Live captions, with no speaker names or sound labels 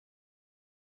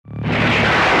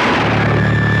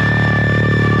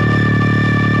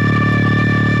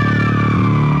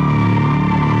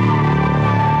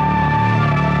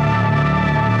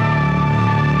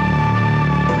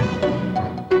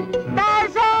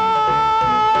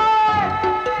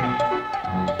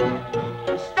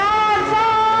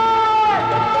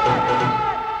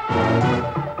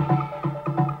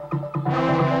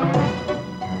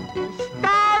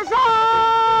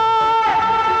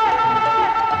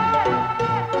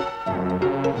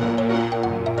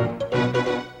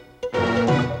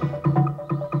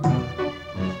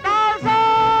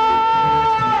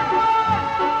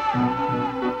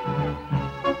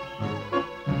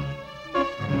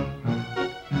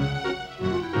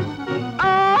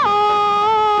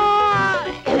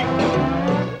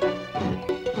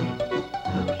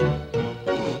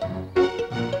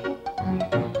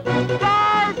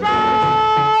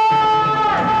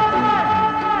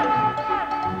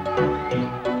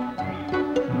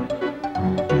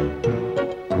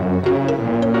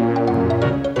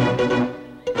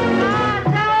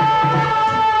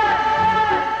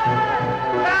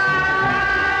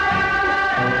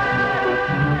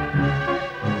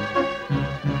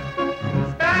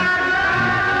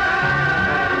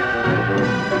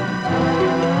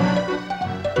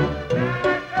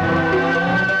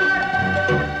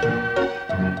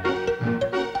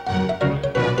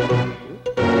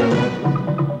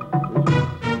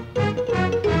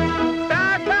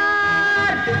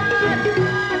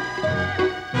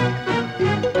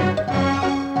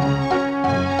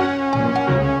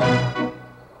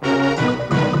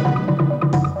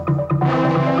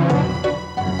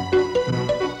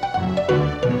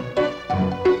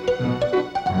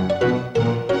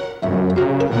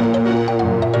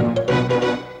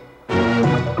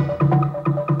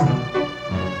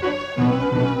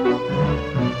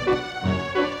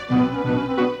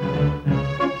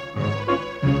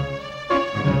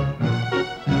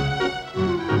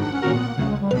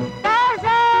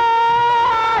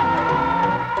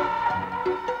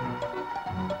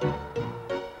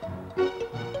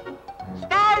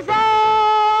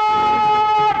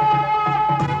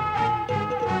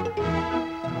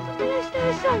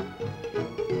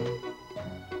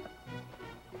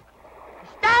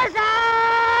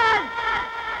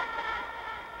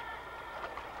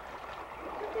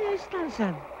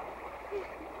Starzan!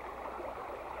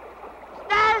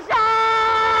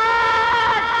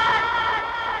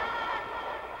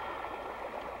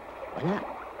 Wala.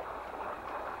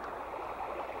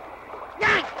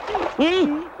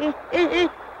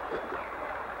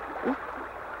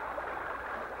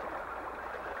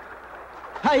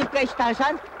 Hayop ka,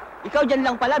 Starzan? Ikaw dyan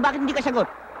lang pala, bakit hindi ka sagot?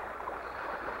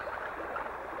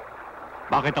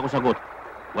 Bakit ako sagot?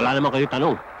 Wala naman kayo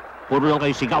tanong. Puro lang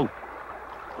kayo sigaw.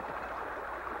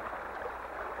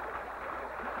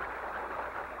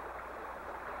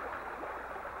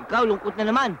 Ikaw, lungkot na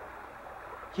naman.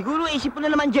 Siguro isip mo na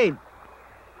naman, Jane.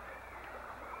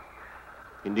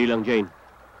 Hindi lang, Jane.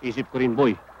 Isip ko rin,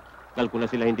 boy. Dahil ko na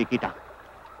sila hindi kita.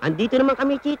 Andito naman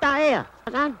kami, Cheeta-eh, ah.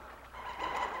 Saan?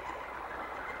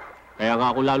 Kaya nga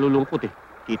ako lalo lungkot eh.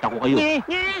 Kita ko kayo.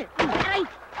 Ay!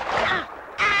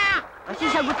 Kasi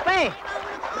sagot pa eh.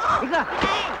 Ika.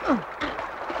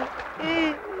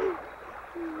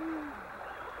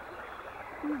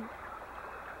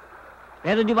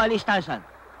 Pero di bali, Starzan.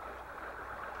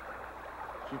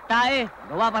 Cheeta-eh,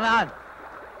 gawa paraan.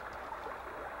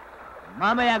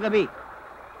 Mamaya gabi,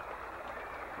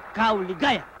 ikaw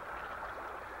ligaya.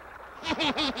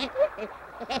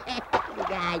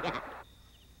 Ligaya.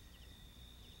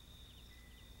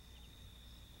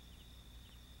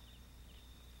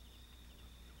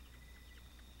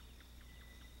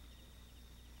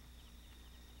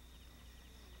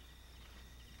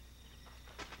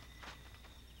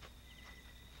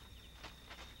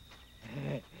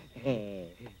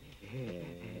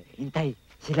 Hintay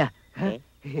sila.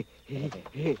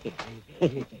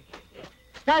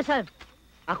 Starzan,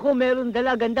 ako meron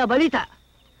dala ganda balita.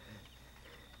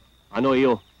 Ano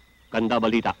iyo? Ganda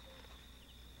balita.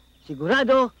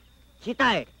 Sigurado,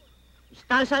 Cheeta-eh.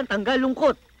 Starzan, tanggal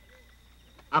lungkot.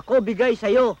 Ako bigay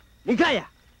sa'yo, ligaya.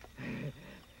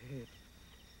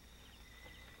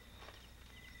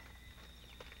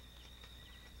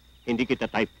 Hindi kita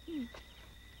type.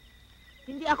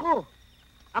 Hindi ako.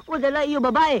 Ako dala iyo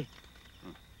babae.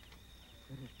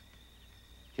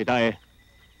 Cheeta-eh,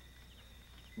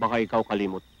 baka ikaw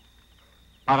kalimot.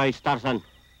 Para Starzan,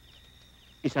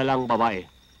 isa lang babae.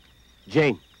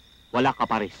 Jane, wala ka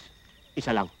pares.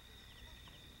 Isa lang.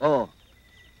 Oo.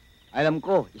 Alam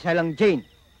ko, isa lang Jane.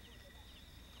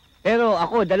 Pero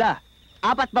ako dala,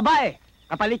 4 babae.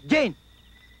 Kapalit Jane.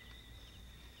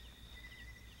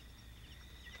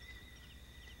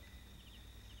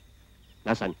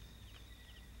 Nasaan?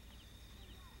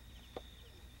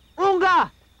 Ungga!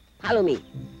 Follow me.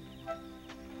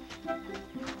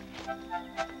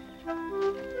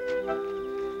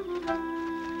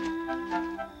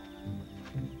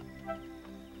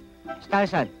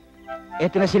 Starzan,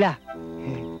 eto na sila.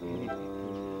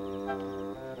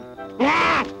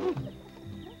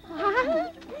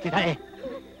 Cheeta-eh,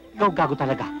 ikaw gago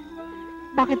talaga.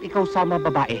 Bakit ikaw sama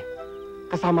babae?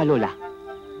 Kasama lola?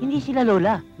 Hindi sila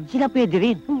lola, sila pwede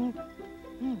rin.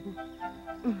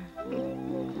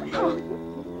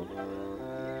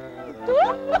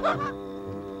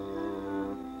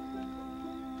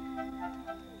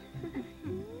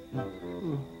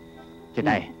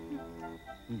 Cheeta-eh,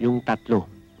 yung 3,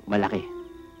 malaki.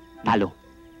 Talo.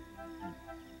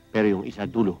 Pero yung isa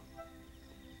dulo,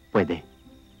 pwede.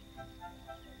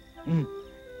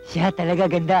 Siya talaga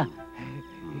ganda.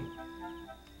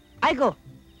 Aiko!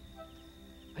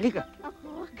 Halika.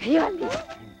 Ako, kayo alis.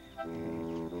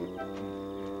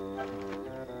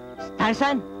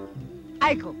 Starzan!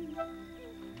 Aiko!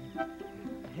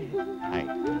 Ay.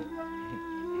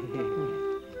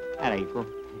 Aray ko.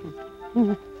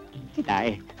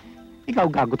 Cheeta-eh, ikaw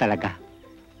gago talaga.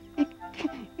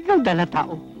 Ikaw dala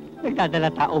tao. Nagdadala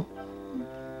tao.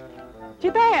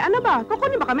 Cheeta-eh, ano ba?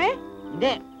 Kukunin ba kami?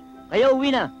 Hindi. Kayo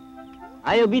uwi na.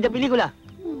 Ayaw bida pelikula.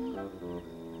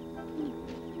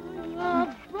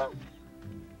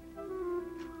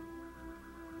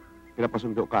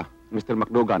 Pinapasundo ka, Mr.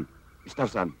 McDogan,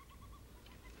 Starzan.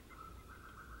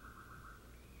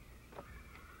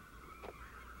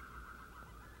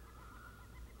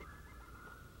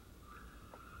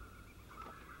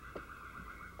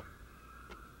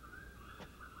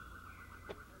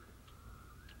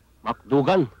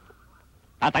 McDogan.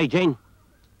 Tatay Jane.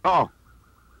 Oo,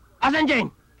 Asan Jane?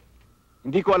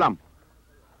 hindi ko alam.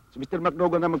 Si Mr.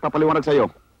 McDogan na magpapaliwanag sa'yo.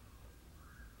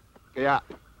 Kaya,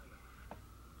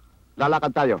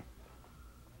 lalakad tayo.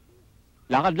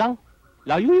 Lakad lang.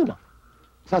 Layo yun ah.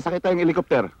 Sasakay tayong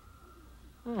helicopter.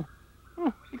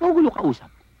 Ikaw gulo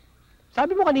kausap.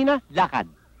 Sabi mo kanina, lakad.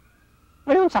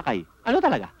 Ngayon sakay. Ano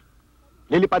talaga?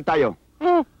 Lilipad tayo.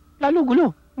 Lalo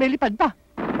gulo. May lipad pa.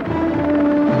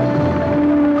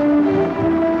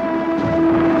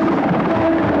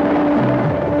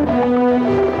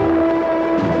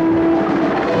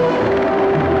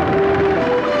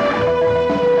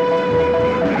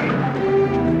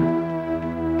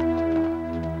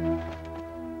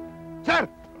 Sir!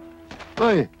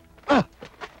 Hoy!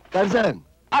 Tarzan!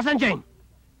 Asan Jane?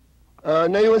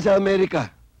 Naiwan sa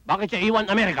Amerika. Bakit siya iwan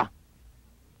Amerika?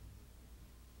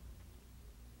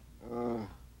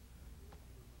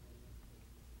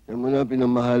 Yan mo na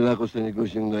pinamahala ko sa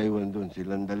negosyong naiwan doon.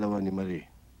 Silang dalawa ni Marie.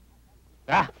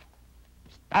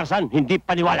 Starzan, hindi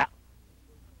paniwala.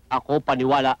 Ako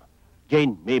paniwala.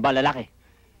 Jane, may iba lalaki.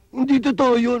 Hindi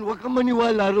totoo yun. Huwag kang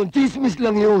maniwala ron. Chismis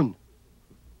lang yun.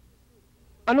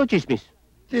 Ano chismis?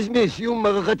 Chismis, yung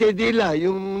makakatedila,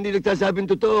 yung hindi nagsasabing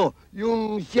totoo,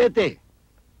 yung 7.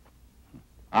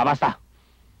 Basta.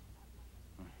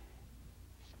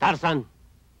 Starzan,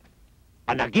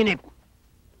 panaginip.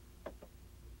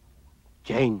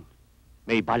 Jane,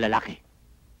 may iba lalaki.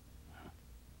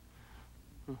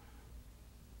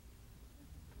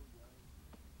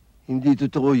 Hindi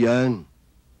totoo yan.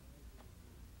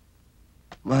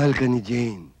 Mahal ka ni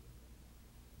Jane.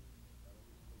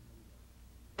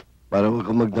 Para huwag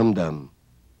kang magdamdam,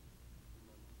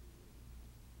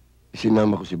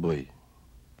 isinama ko si Boy.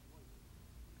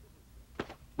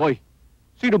 Boy?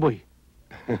 Sino boy?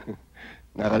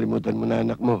 Nakalimutan mo na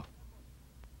anak mo.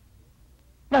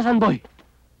 Nasaan boy?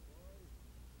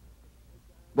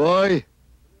 Boy!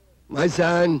 My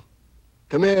son!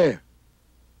 Come here!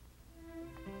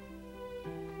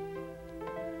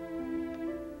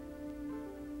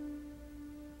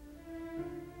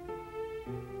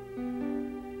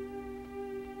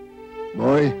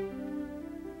 Boy,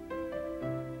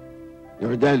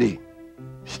 your daddy,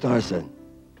 Starzan.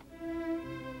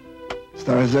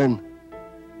 Starzan,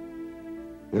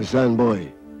 your son, Boy.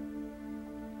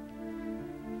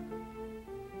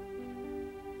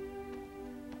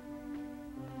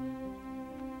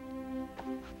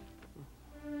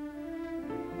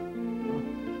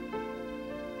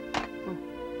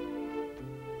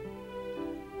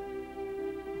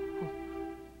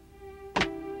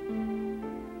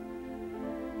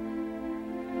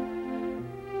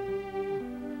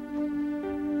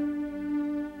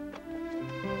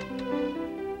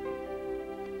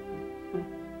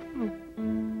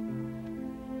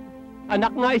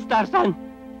 Anak nga, Starzan.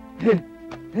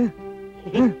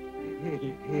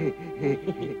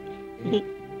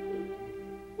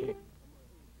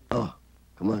 Oh,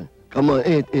 come on. Come on,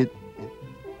 eat. Good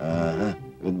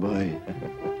boy.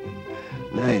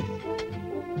 Nice.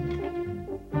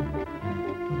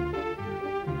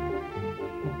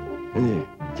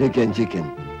 Chicken.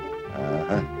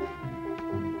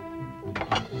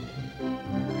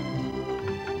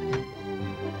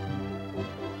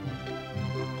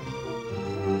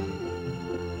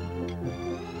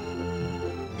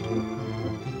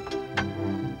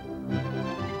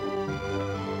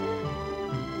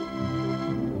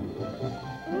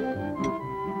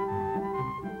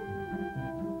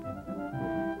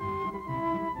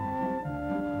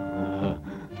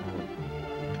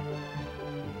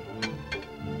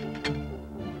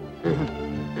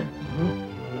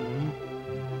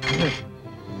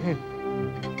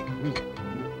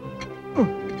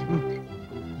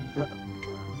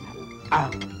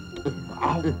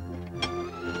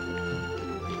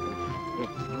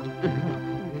 Oh,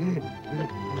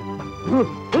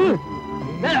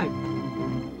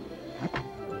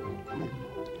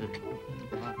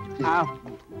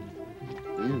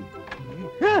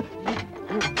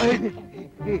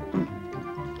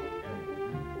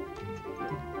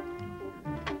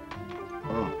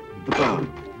 ito pa.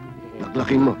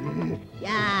 Laklakin mo.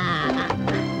 Yeah!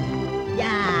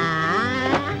 Yeah!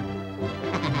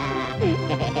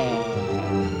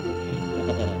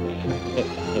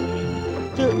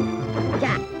 Chu!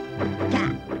 Cha! Cha!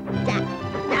 Cha!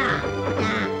 Cha!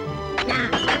 Cha! Cha!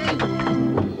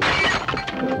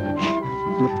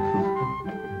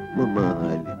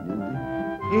 Mamahal.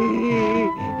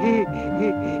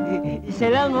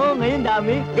 Isa lang, oh. Ngayon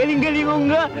dami. Galing-galing ko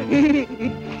nga.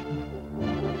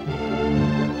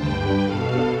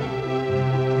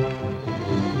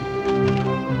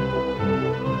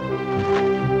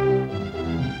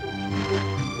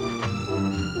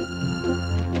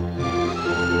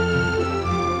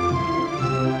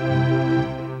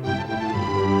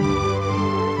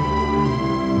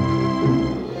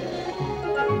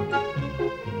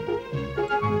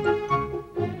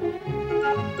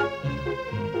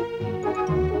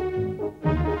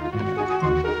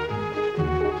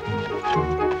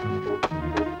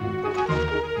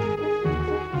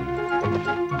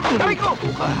 Aray ko!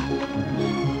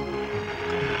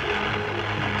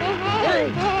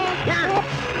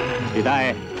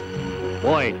 Cheeta-eh.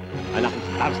 Boy, anak ni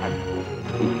Starzan.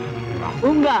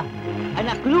 Ungga,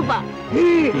 anak lupa.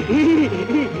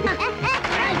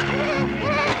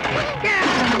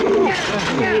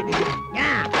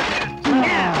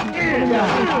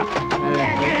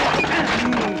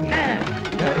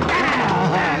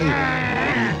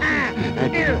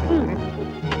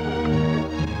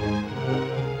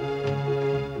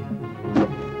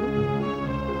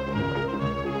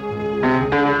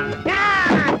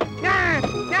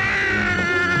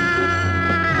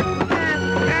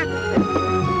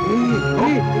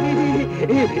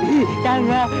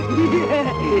 Tanga.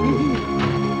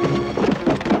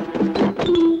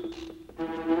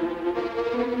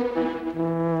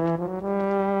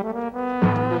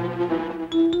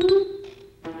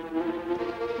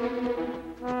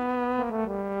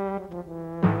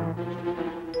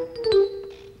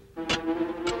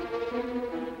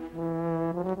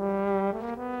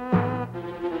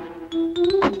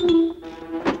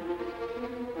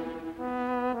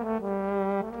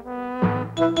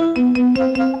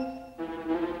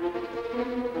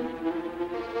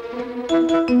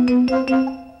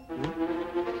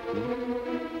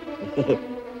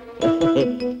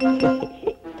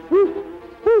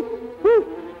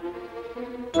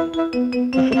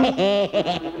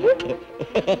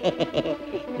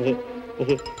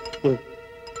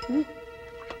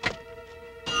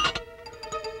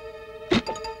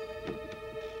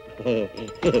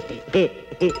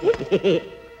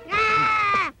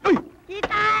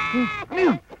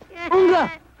 Ungga!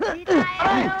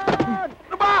 Aray!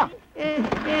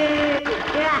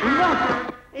 Ano ba?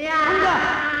 Ungga!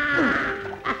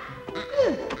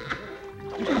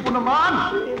 Ito po naman!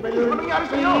 Ano nangyari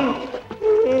sa'yo?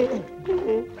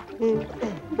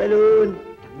 Balon!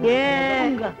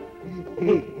 Yeah! Ungga.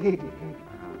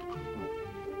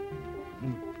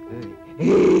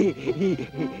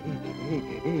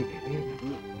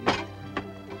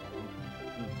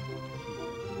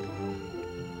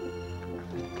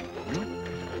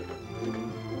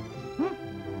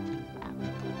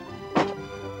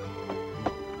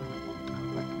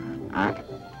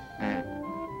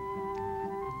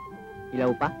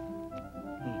 Ilaw pa?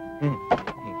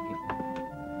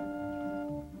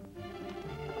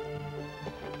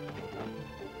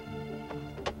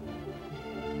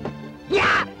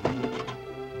 Yeah!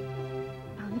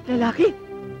 Pangit lalaki.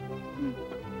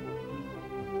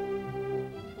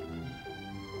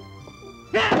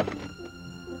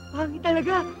 Pangit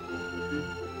talaga.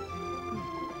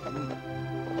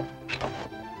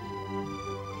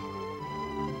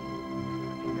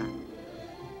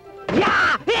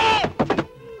 Yeah!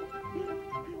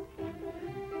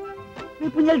 May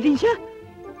punyal din siya.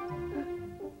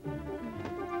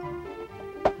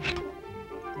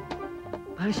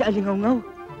 Para sa alingaw-ngaw.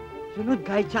 Sunod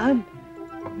kahit saan.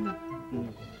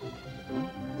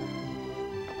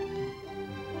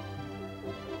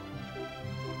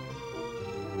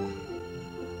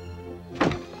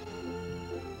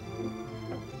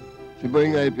 Si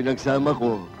Boy nga ay pinagsama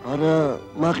ko para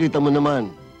makita mo naman.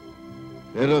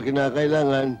 Pero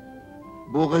kinakailangan,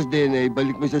 bukas din ay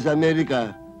balik mo siya sa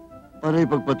Amerika para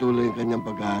ipagpatuloy ang kanyang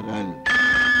pag-aaral.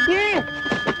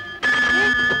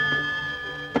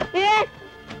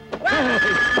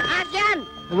 Asyan!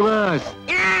 Ano mas?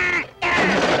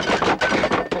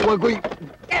 ako'y...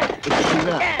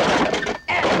 Sira.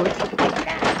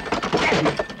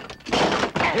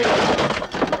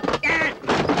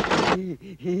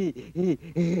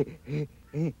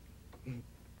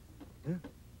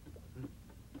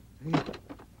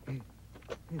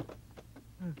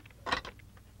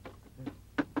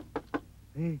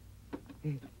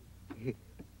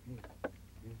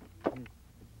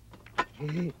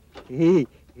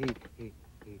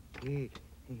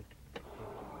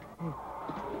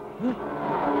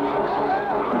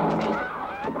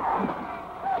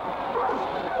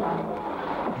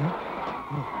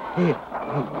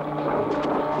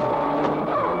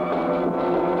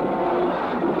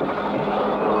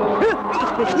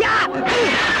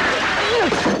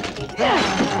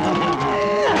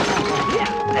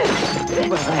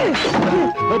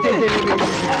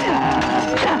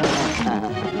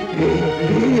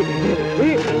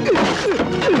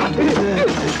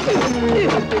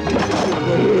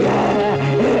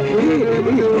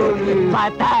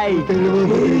 Patay!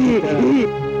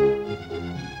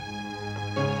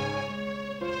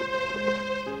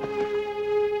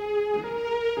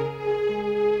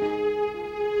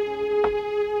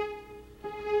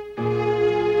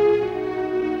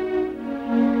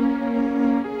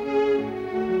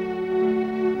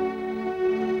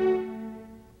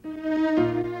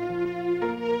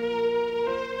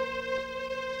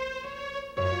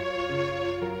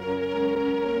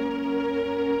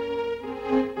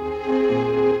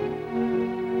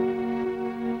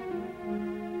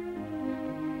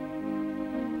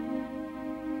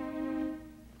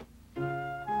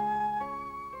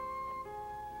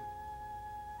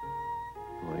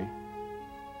 Hoy,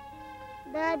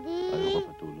 Daddy. ayaw ka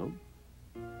patulog?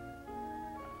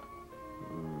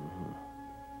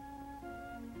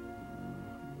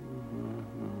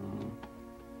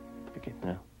 Pikit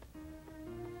na.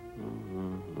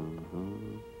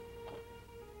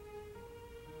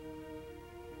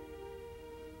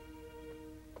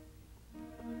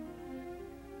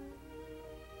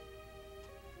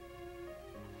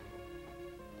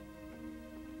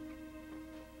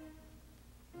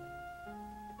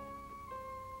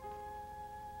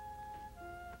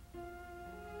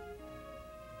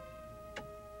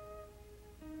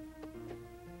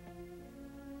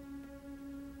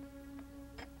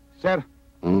 Sir,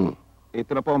 Hmm.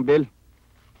 ito na po ang bill.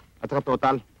 At saka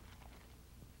total.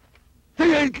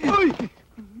 Uy!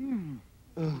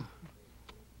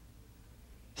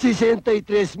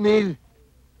 63,000.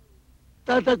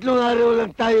 Tatatlong araw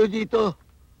lang tayo dito.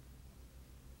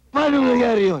 Paano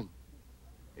nangyari yun?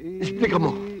 Explica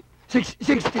mo.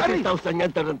 63,000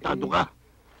 yan, tarantado ka.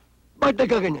 Bakit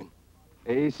nagkaganyan?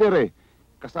 Sir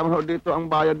kasama ho dito ang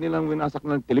bayad nilang winasak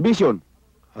ng telebisyon,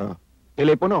 Ha?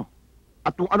 telepono,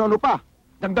 at kung ano-ano pa.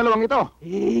 Ng dalawang ito.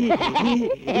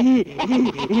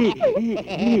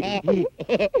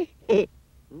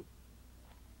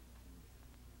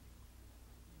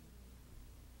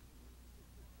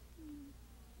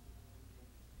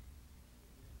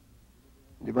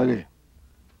 Di bale.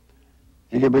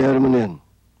 Sige, bayaran mo na yan.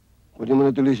 Kunin mo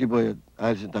na tuloy si Boy at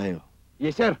aalis na tayo.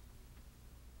 Yes, sir.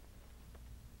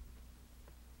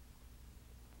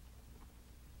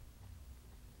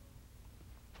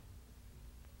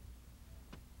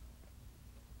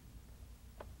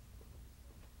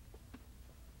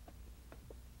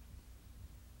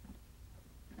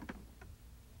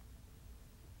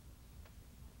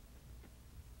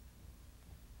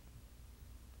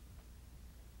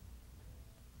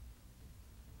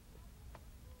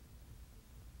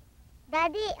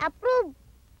 Daddy, approve.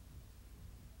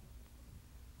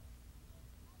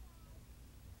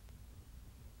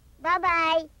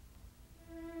 Bye-bye.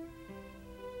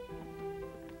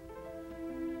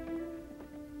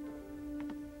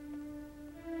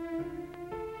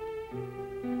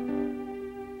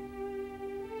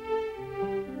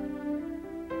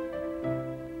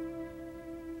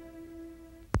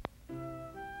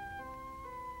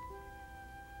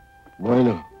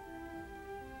 Bueno.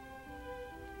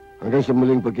 Hanggang sa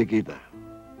muling pagkikita.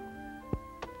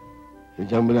 Si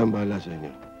John mo lang bahala sa inyo.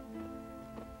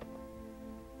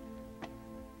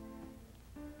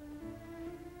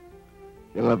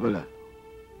 Yan nga pala.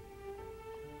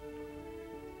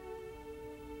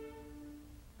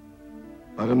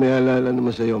 Para may alala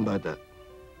naman sa iyo ang bata.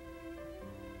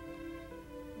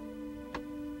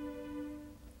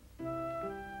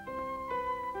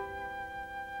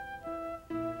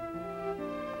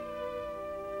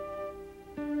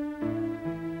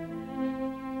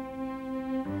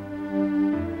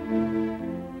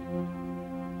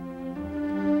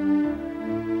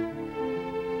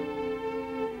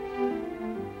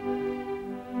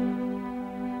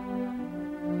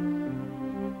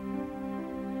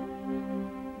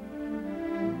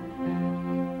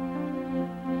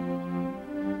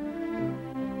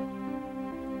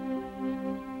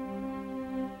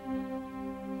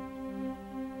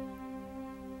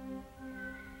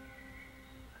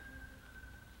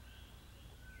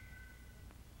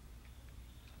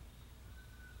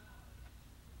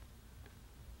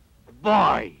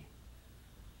 boy!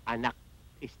 Anak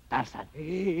Starzan.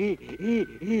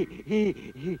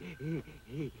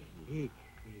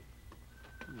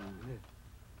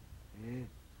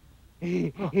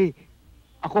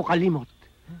 Ako kalimot.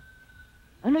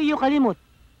 Ano iyo kalimot?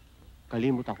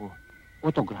 Kalimot ako.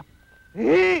 Autograph.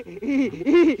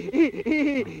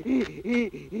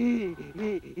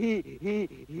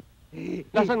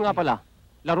 Nasaan nga pala?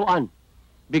 Laruan.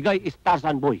 Bigay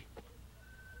Starzan boy.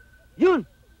 Yun!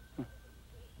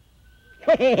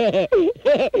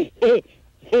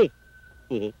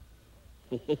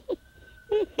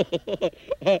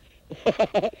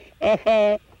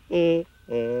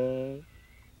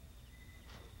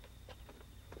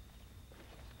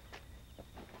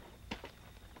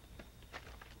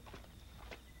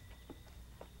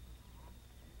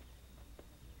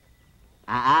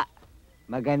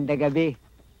 Maganda gabi.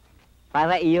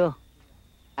 Para iyo.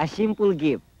 A simple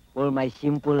gift for my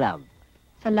simple love.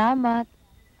 Salamat.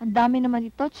 Ang dami naman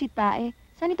ito, Cheeta-eh.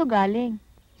 Saan ito galing?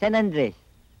 San Andres.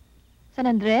 San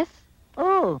Andres?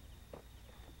 Oh,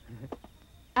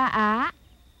 Aa?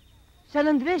 San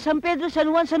Andres, San Pedro,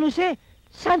 San Juan, San Jose,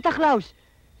 Santa Claus.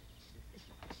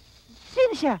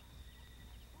 Sino siya?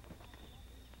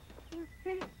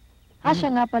 Siya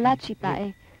nga pala,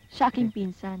 Cheeta-eh. Siya aking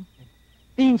pinsan.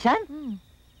 Pinsan?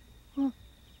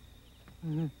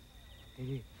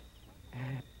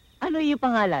 Ano iyo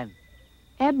pangalan?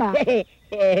 Eba.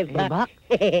 Ebak?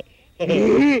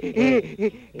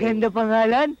 Ganda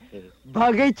pangalan.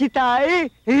 Bagay Cheeta-eh.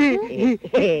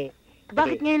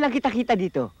 Bakit ngayon lang kita-kita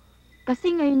dito?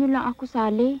 Kasi ngayon nyo lang ako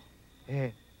sali.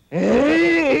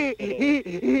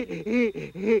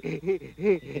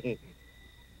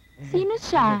 Sino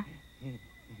siya?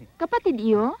 Kapatid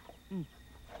iyo?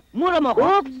 Mura mo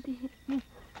ako?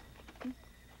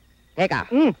 Teka.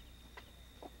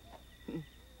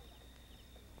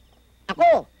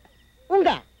 Ako,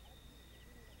 Ungga.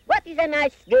 What is a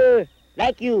nice girl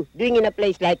like you doing in a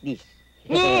place like this?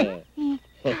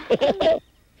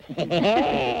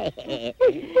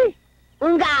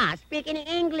 Ungga, speaking in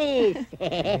English.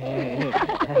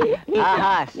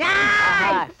 Ahas.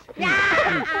 Yes!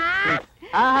 Ahas.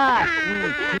 Ahas.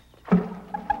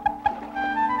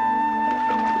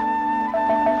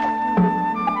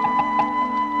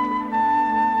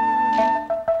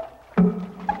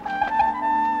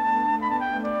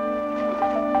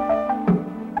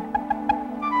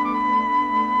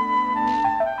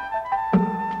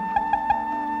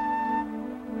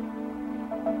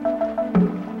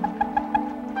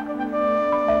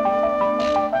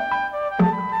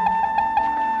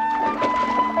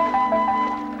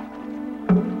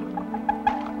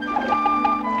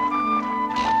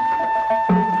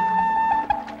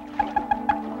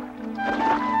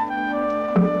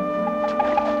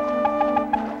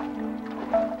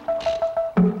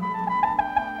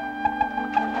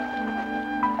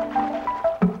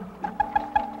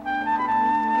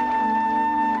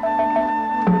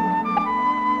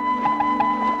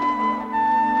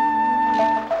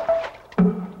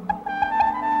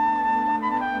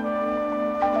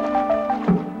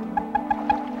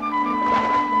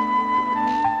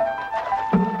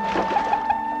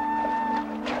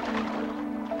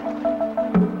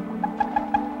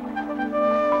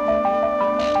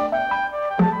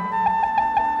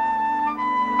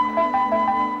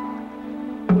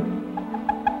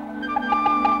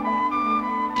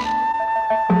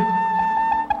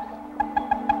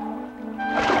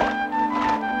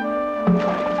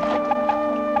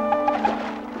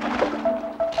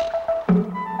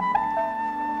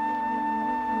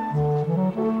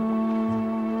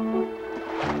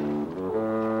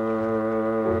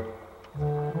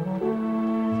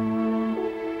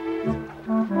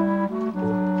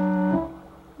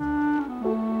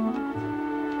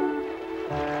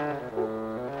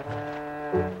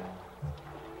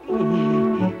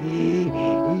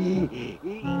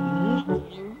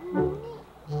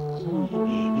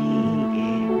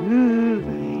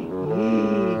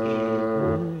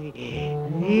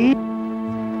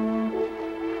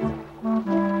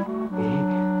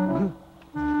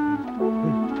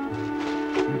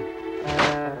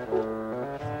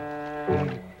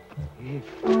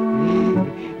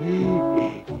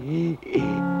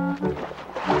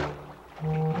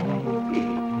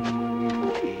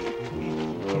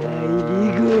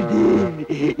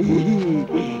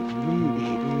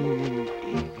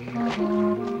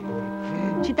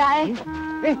 Cheeta-eh,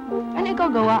 ano ikaw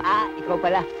gawa? Ikaw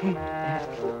pala.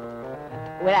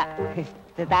 Wala.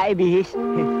 Sa tae bihis.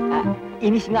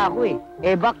 Inis nga ako eh.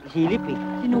 Ebak, silip eh.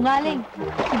 Sinungaling.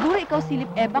 Siguro ikaw silip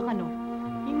ebak, ano?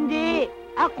 Hindi.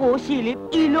 Ako, silip,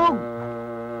 ilog.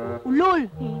 Ulol.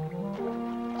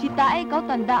 Cheeta-eh, ikaw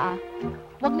tanda ah.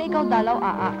 Huwag na ikaw dalaw,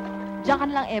 Diyan ka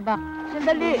na lang, Ebak.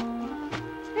 Sandali.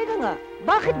 Teka nga,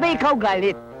 bakit ba ikaw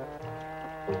galit?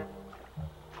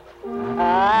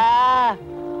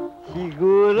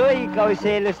 Siguro ikaw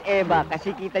selos, Eva,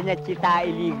 kasi kita niya Cheeta-eh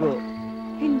ligo.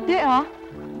 Hindi ah.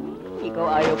 Ikaw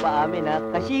ayaw pa amin, ha?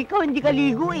 Kasi ikaw hindi ka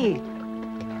ligo, eh.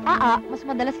 Mas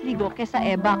madalas ligo kesa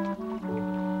Ebak.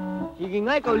 Sige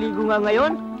nga, ikaw ligo nga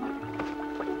ngayon.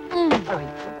 Ay.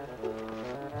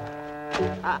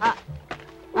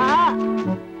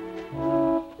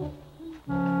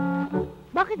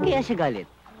 Bakit kaya siya galit?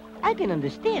 I can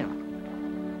understand.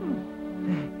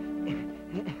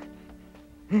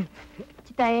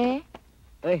 Cheeta-eh,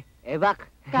 Uy, Ebak.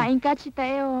 kain ka,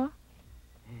 Cheeta-eh, oh.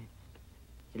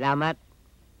 Salamat.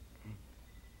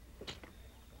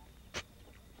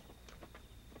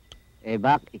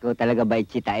 Ebak, ikaw talaga ba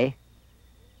Cheeta-eh?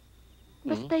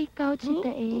 Basta ikaw,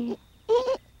 Cheeta-eh.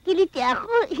 Kiliti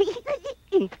ako.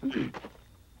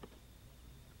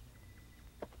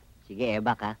 Sige,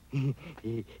 Ebak, ha?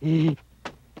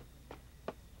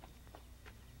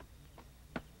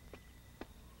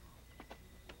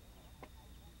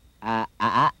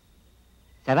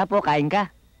 Sarap po, kain ka.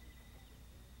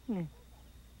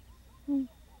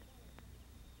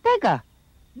 Teka,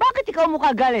 bakit ikaw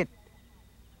mukha galit?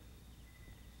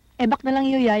 Ebak na lang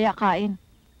iyuyaya kain.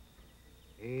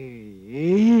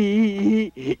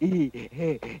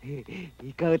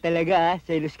 Ikaw talaga, ha?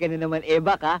 Selos ka na naman,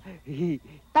 Ebak, ha?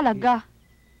 Talaga.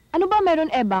 Ano ba meron,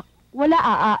 Ebak? Wala,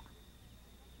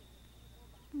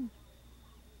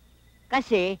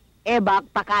 Kasi, Ebak,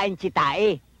 pakain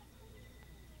Cheeta-eh.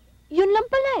 Yun lang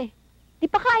pala eh. Di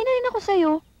pa kain na rin ako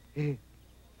sa'yo.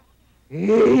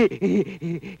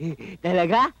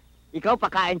 Talaga? Ikaw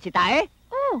pakain Cheeta-eh?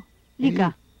 Oh,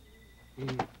 lika.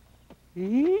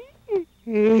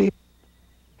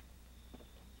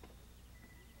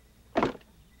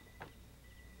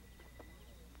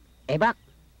 Ebak,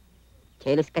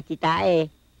 selos ka Cheeta-eh.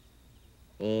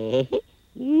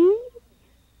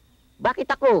 Bakit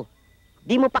ako?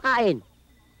 Di mo pakain.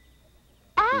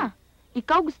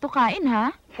 Ikaw gusto kain,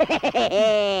 ha?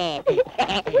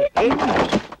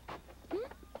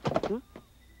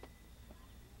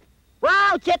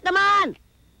 Wow, chet naman!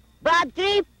 Bad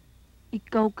trip!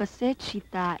 Ikaw kasi,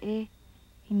 Cheeta-eh.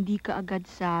 Hindi ka agad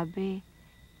sabi.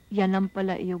 Yan lang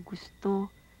pala iyo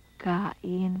gusto.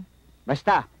 Kain.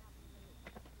 Basta.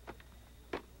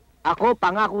 Ako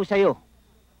pangako sa'yo.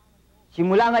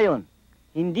 Simula ngayon,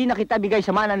 hindi na kita bigay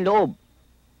sama ng loob.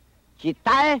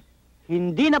 Cheeta-eh,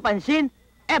 hindi napansin,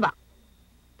 Ebak.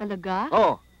 Talaga?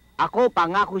 Oo, ako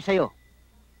pangako sa'yo.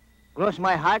 Cross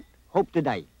my heart, hope to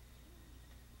die.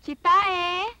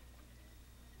 Cheeta-eh!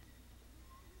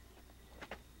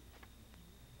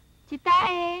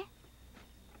 Cheeta-eh!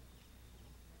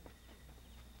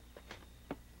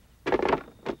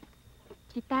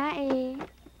 Cheeta-eh,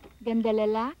 ganda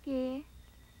lalaki.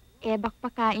 Ebak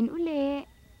pakain uli.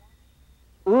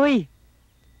 Uy,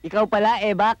 ikaw pala,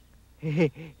 Ebak.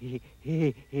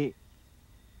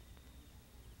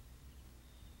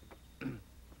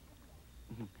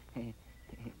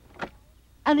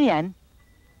 Ano yan?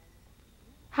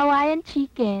 Hawaiian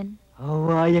chicken.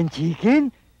 Hawaiian chicken?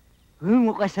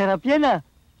 Mukhang sarap yan, ah.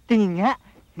 Tingin nga.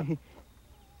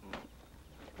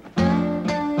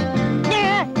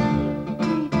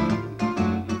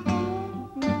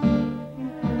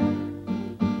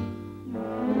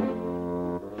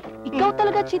 Ikaw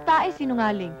talaga, Cheeta-eh,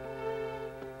 sinungaling.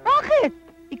 Bakit?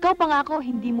 Ikaw pangako,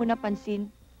 hindi mo napansin,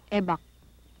 Ebak.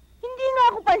 Hindi nga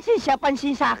ako pansin, siya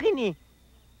pansin sa akin, eh.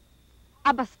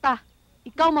 Basta.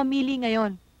 Ikaw mamili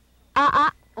ngayon. Aa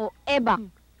o Ebak.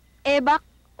 Ebak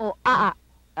o Aa.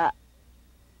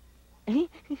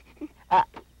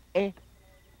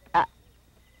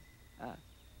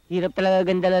 Hirap talaga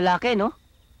ganda lalaki, no?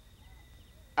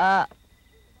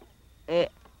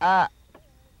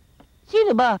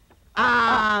 Sino ba?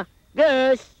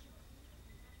 Girls,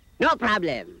 no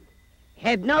problem.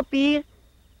 Have no fear.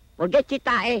 Forget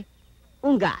Cheeta-eh.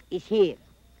 Ungga is here.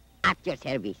 At your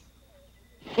service.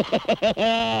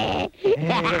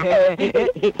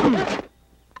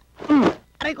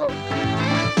 Aray ko.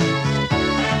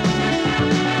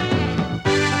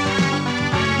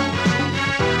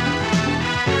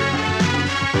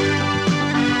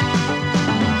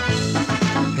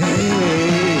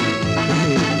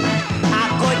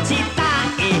 Ako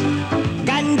Cheeta-eh,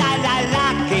 ganda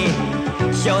lalaki.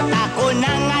 Shot ako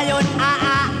na ngayon,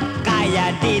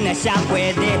 kaya di na siya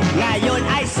pwede. Ngayon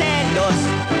ay selos,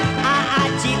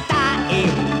 Cheeta-eh.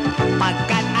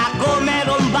 Pagkat ako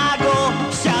merong bago,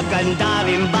 siya ganda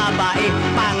rin babae.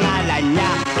 Pangalan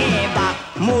niya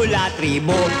Ebak, mula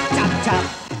tribo, chap chap.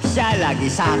 siya lagi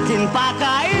sa'kin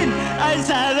pakain. Ang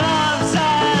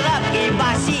sarap-sarap,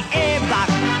 iba si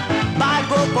Ebak,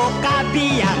 bago ko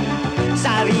kabiyak.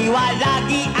 Sariwa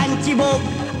lagi ang tibok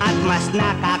at mas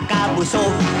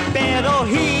nakakabusog. Pero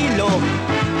hilo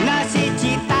na si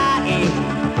Cheeta-eh,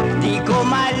 di ko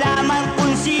malaman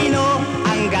kung sino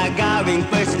ang gagawing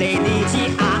first lady.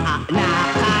 Si Aa na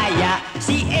kaya,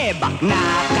 si Ebak na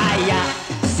kaya.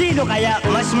 Sino kaya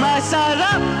mas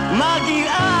masarap maging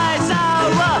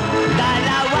asawa?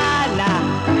 Dalawa na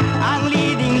ang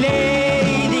leading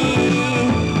lady.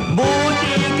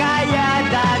 Buti kaya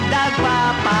dagdag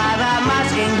pa para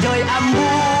mas enjoy ang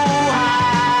buhay.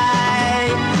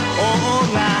 Oo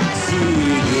nga,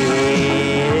 sige.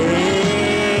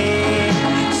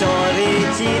 Sorry,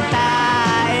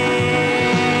 Cheeta-eh,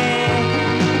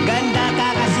 ganda ka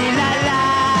kasi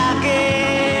lalaki.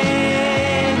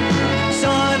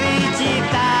 Sorry,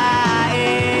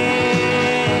 Cheeta-eh,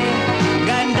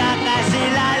 ganda kasi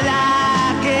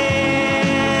lalaki.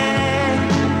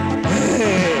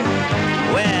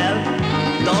 Well,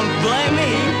 don't blame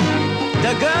me.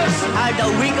 The girls are the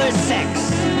weaker sex,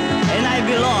 and I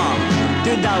belong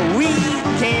to the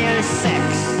weaker sex.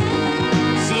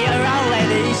 See you around,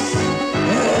 ladies.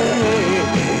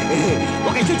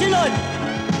 Huwag kayo susunod.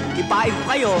 Kipain ko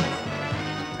kayo.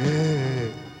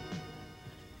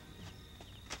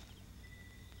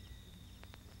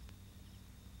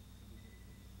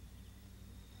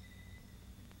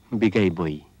 Bigay,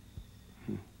 boy.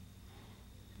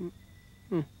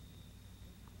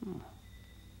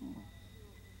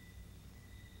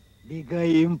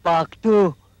 Bigay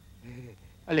impacto.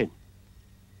 Alin?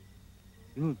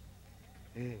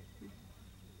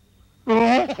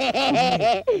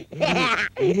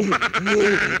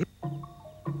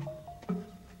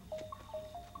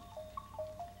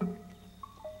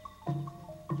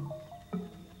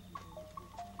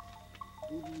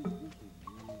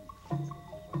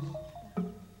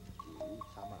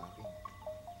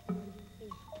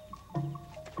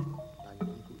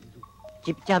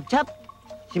 Chip chap chap.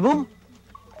 Si Boom.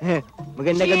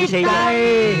 Maganda gabi sa inyo.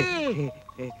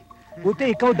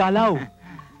 Buti ikaw dalaw.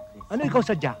 Ano ikaw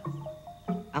sadya?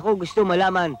 Ako gusto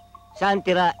malaman saan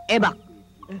tira Ebak.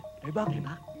 Ebak?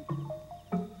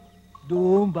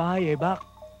 Doon bahay, Ebak.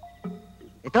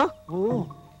 Ito?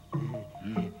 Oo.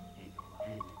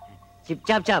 Chip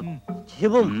chap chap.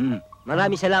 Si Boom.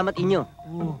 Maraming salamat inyo.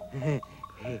 Oo.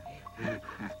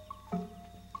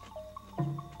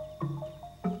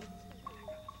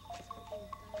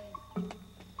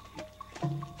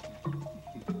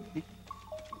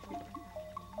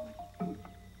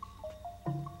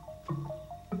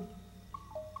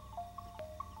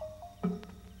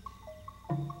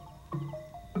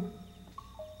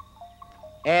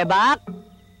 Ebak?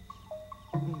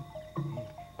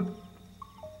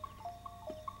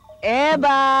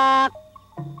 Ebak!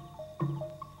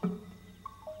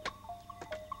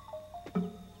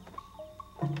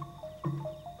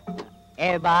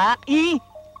 Ebak?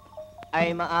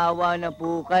 Ay, maawa na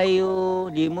po kayo.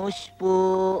 Limos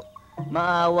po.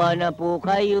 Maawa na po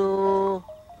kayo.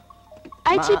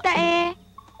 Ay, Cheeta-eh,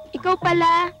 ikaw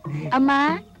pala,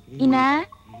 ama, ina,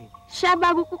 siya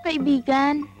bago ko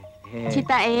kaibigan.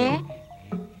 Cheeta-eh,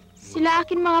 sila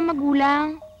akin mga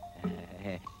magulang.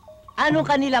 Ano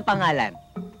kanila pangalan?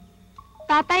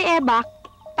 Tatay Ebak,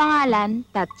 pangalan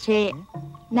Tatse.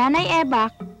 Nanay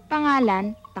Ebak,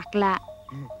 pangalan Takla.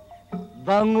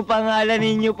 Bango pangalan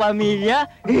ninyo, pamilya?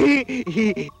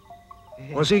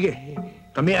 O sige,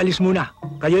 kami alis muna.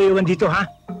 Kayo iwan dito, ha?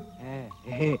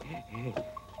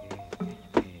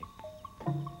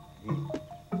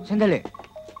 Sandali,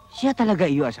 siya talaga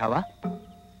iyo asawa?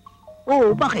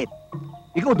 Oo, bakit?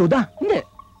 Ikaw duda?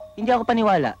 Hindi ako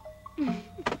paniwala.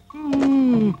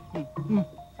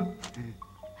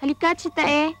 Halika,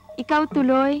 Cheeta-eh, ikaw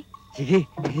tuloy. Sige.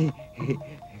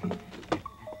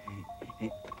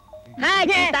 Hi,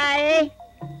 Cheeta-eh.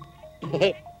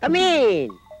 Come in.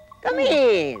 Come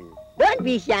in. Don't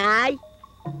be shy.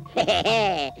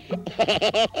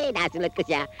 Nasunod ko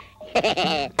siya.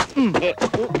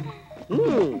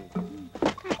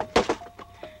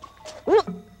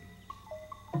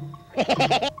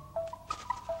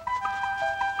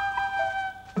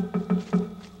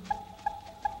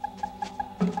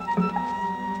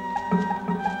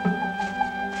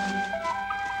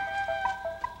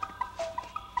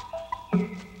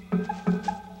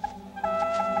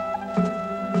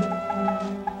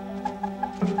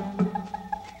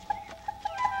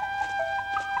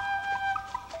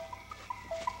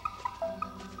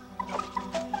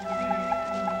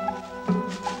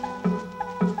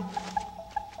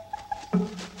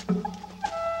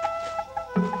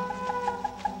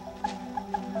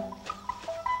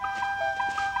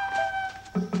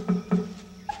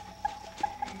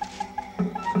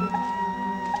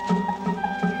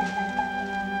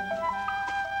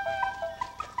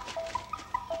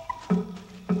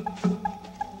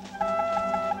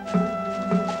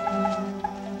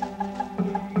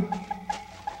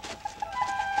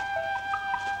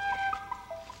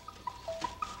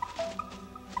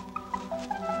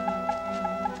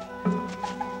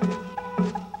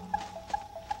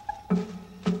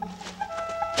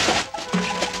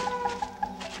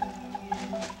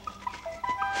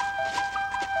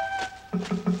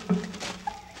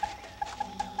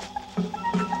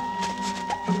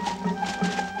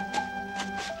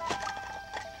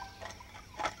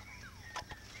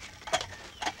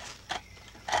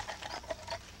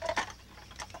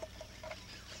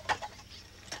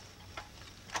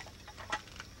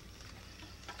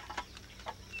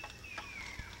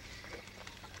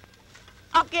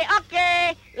 Okay,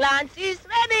 okay. Lunch is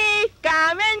ready.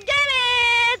 Come and get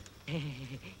it.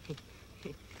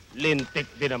 Lintik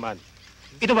din naman.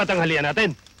 Ito ba tanghalian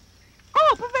natin?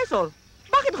 Oh, Professor.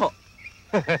 Bakit ho?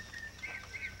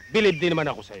 Bilib din naman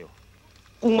ako sa'yo.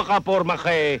 Kung makaporma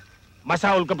ka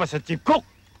masahol ka pa sa chief cook.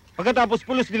 Pagkatapos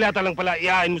pulos dilata lang pala,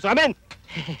 ihain mo sa amin.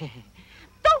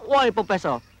 Don't worry,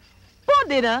 Professor.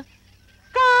 Pwede na.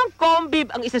 Kangkong beef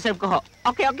ang isa-serve ko ho.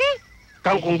 Okay, okay?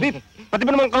 Kangkong beef? Pati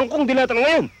ba naman kangkong dilata na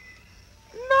ngayon?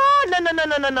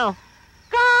 No.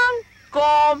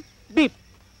 Kangkong beef.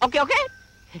 Okay, okay?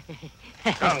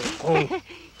 Kangkong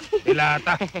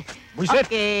dilata. Buisit.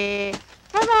 Okay.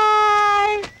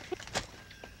 Bye-bye.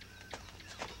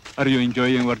 Are you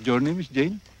enjoying our journey, Miss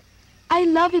Jane? I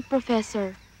love it,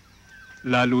 Professor.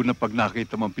 Lalo na pag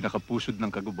nakita mo ang pinakapusod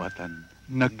ng kagubatan.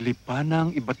 Naglipa na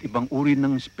ang iba't ibang uri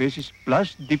ng species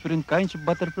plus different kinds of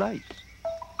butterflies.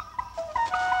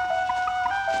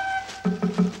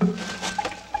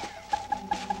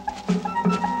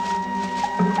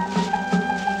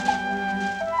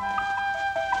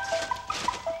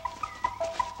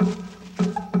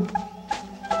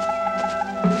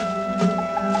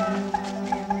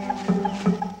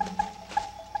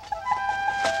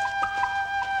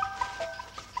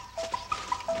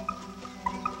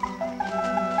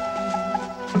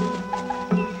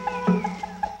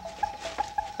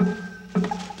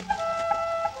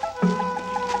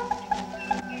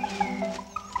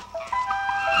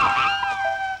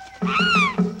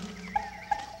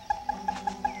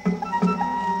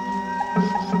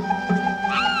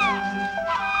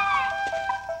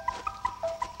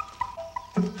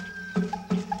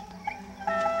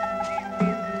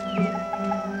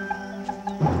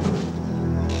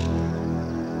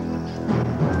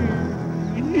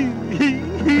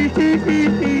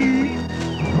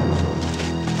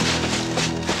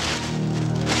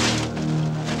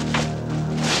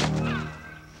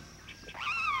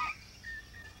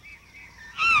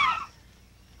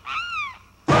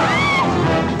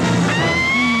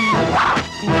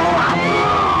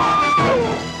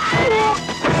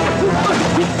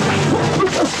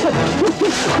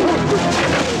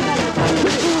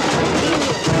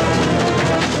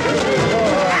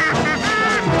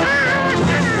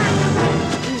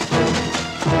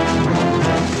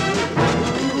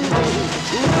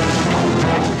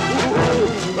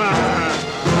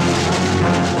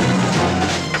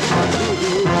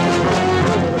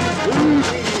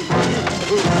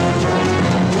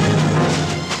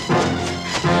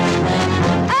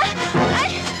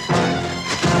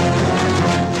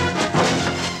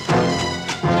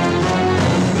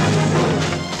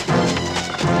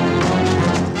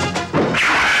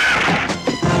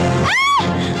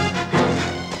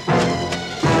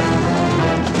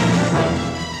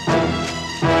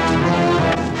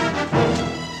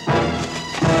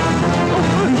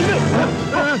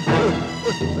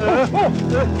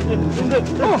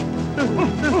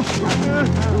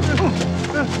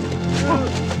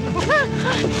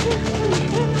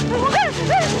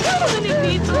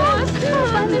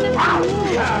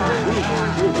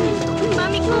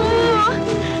 Mami ko!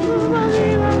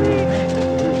 Mami!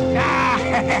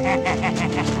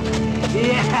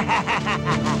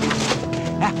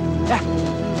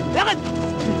 Lakad!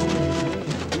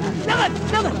 Lakad! Lakad!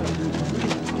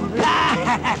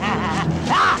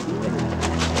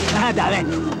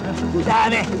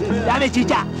 Dami,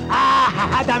 chicha!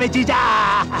 Dami, chicha!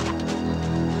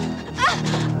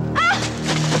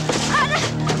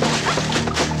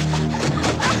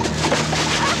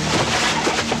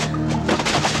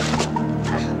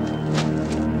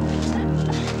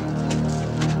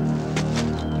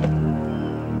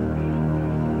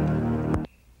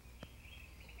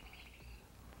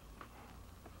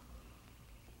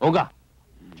 Ungga,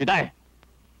 Cheeta-eh,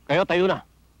 kayo tayo na.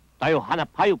 Tayo hanap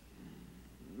hayop.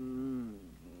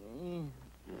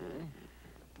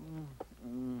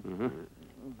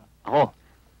 Ako,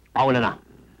 pauna na.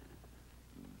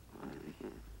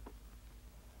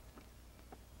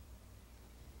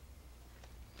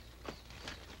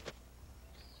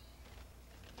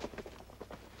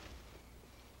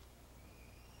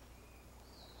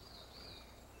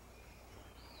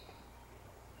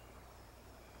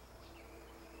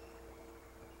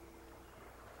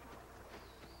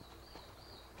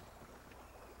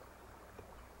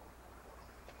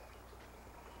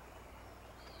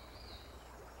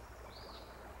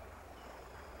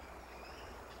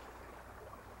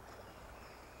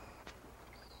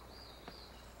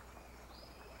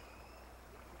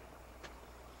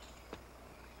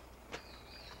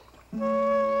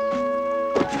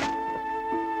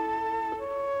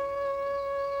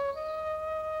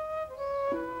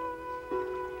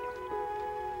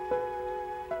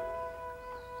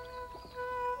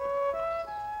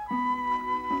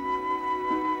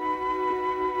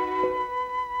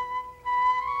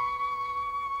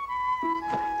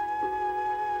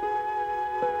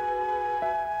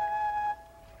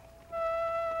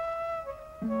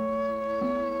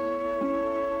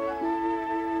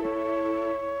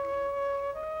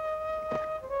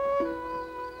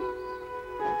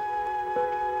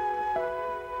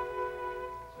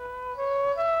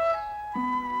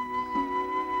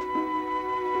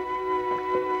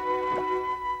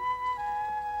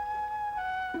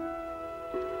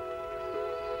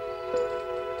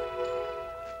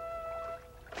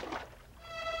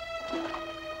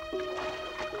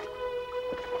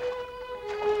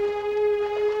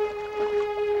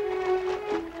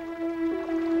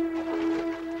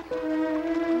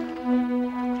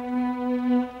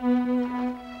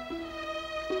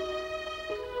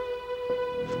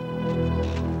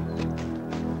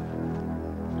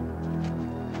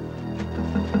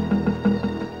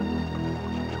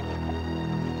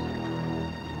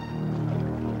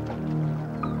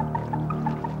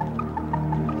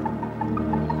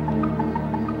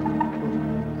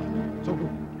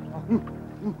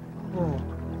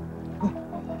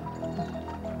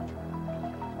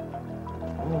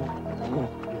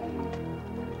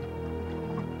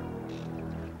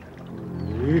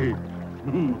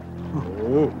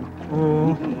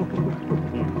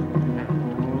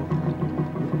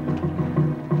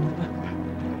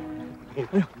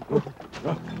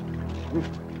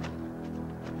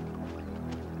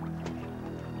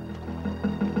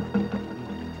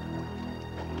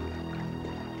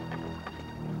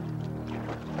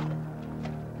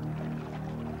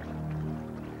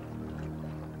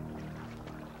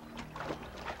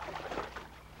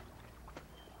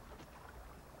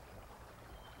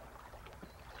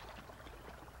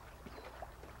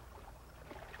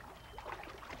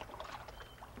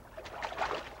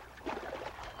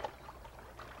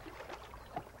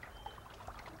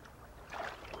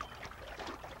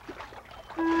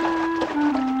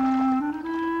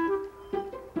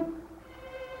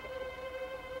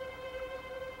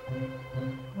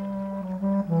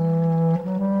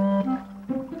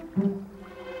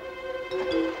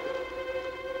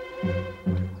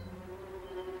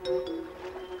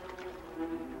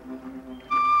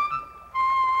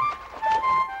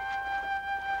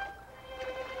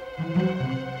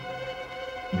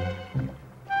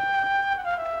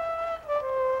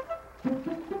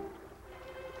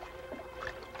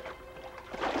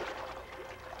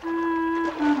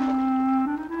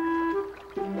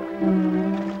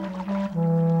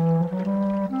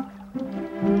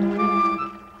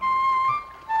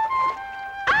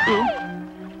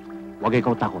 Huwag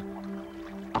ikaw takot.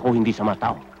 Ako hindi sama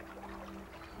tao.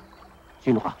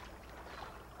 Sino ka?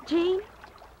 Jane?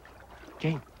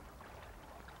 Jane.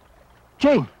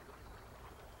 Jane!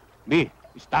 B,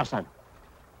 Starzan.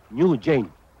 New Jane.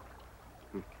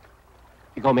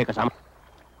 Ikaw may kasama?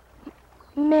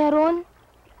 Meron.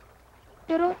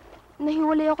 Pero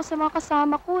nahiwalay ako sa mga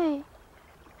kasama ko eh.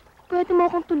 Pwede mo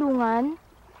akong tulungan?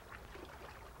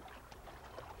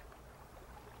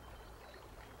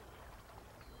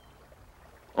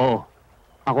 Oo.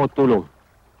 Ako tulong.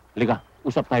 Liga,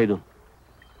 usap tayo dun.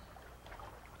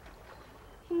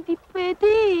 Hindi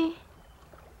pwede.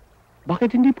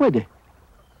 Bakit hindi pwede?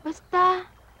 Basta,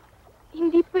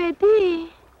 hindi pwede.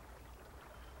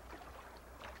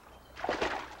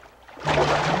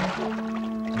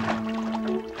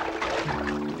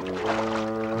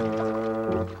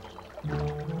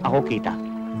 Ako kita.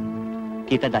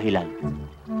 Kita dahilan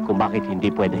kung bakit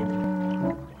hindi pwede.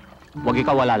 Huwag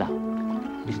ikaw walala.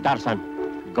 Starzan,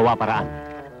 gawa paraan.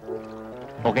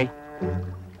 Okay?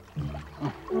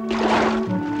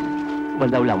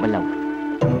 Bandaw lang, bandaw.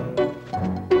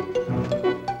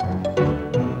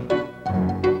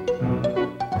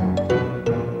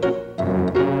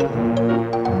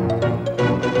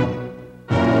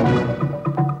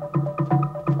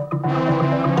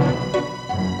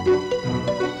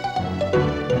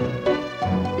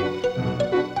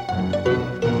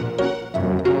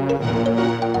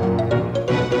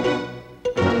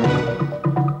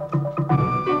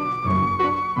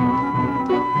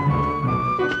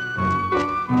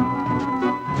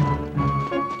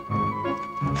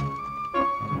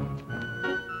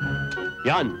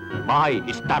 Yan, bahay,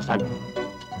 Starzan.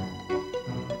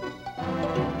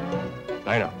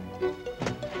 Tayo na.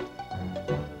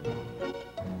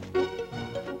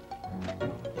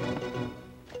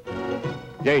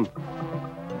 Jane,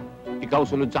 ikaw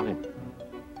sunod sa akin.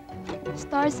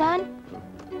 Starzan?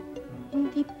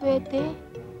 Hindi pwede.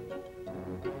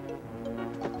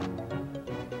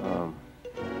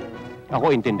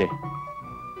 Ako intindi.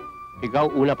 Ikaw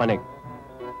una panig.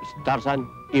 Starzan,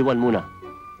 iwan muna.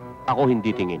 Ako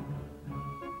hindi tingin.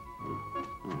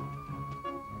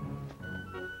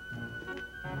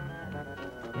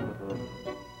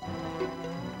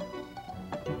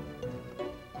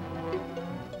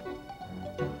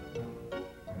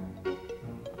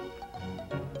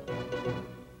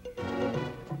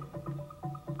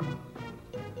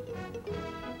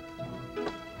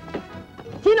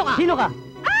 Sino ka? Sino ka?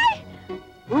 Ay!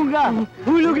 Ungga!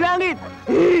 Hulog langit!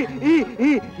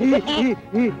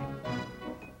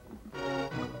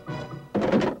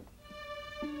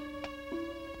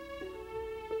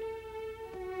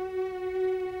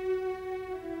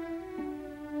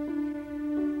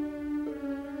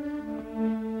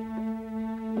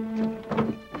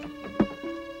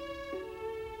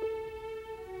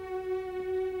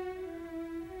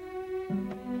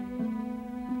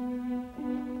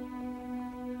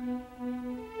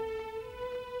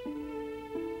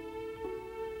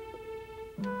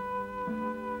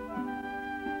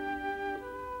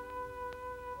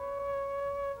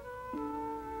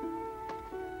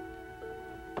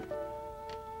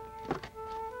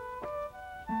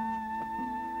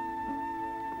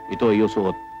 Ito ay iyong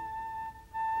suot.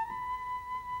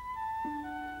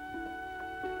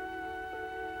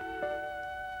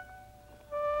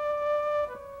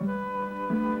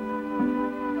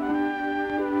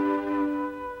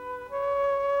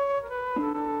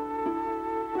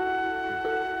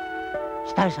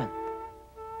 Starzan,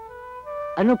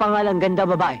 ano pangalang ganda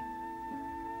babae?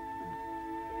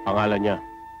 Pangalan niya,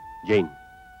 Jane.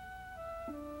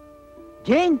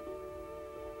 Jane?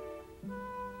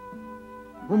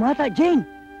 Bumata, Jane!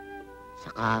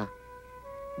 Saka,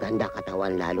 ganda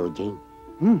katawan lalo, Jane.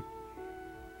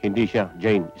 Hindi siya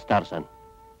Jane Starzan.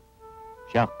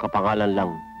 Siya kapangalan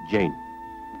lang Jane.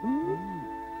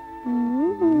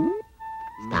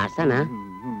 Starzan, ha?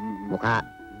 Mukha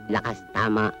lakas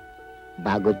tama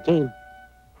bago Jane.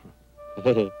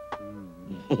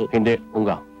 Hindi,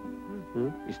 Ungga.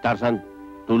 Starzan,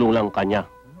 tulong lang kanya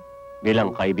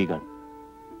bilang kaibigan.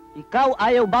 Ikaw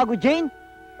ayaw bago, Jane?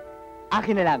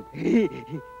 Akin na lang.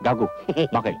 Gago.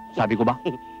 Bakit? Sabi ko ba?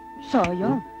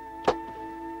 Sayang.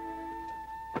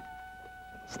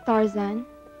 Starzan?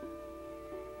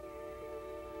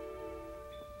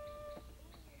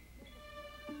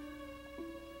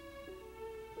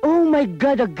 Oh my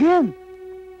God, again!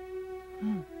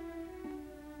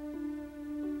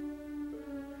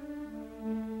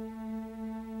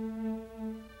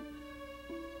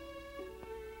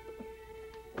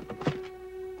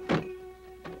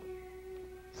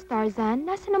 Starzan,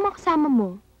 nasa naman kasama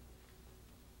mo?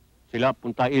 Sila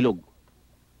punta ilog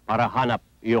para hanap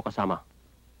iyo kasama.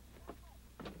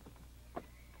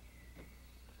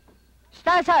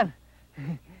 Starzan!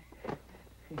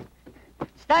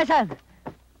 Starzan!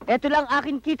 Ito lang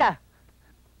akin kita.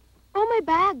 Oh, my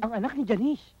bag. Ang anak ni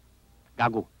Janice.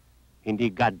 Gago. Hindi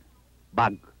God.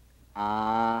 Bag.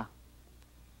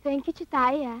 Thank you,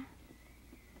 Cheeta-eh, ah.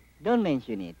 Don't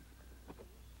mention it.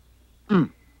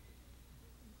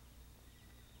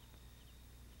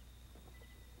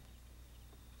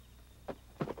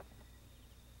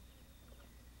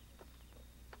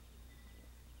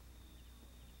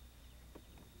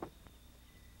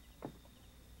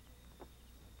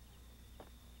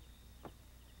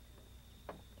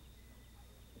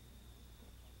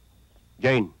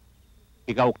 Jane,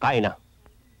 ikaw kain na.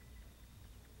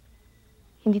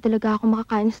 Hindi talaga ako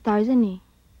makakain sa Starzan, eh.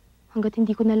 Hanggat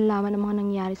hindi ko nalalaman ang mga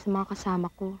nangyari sa mga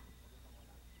kasama ko.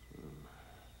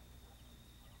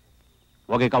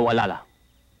 Huwag ikaw alala.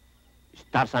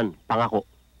 Starzan, pangako.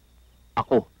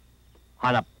 Ako,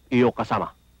 hanap iyo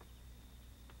kasama.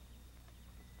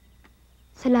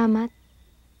 Salamat.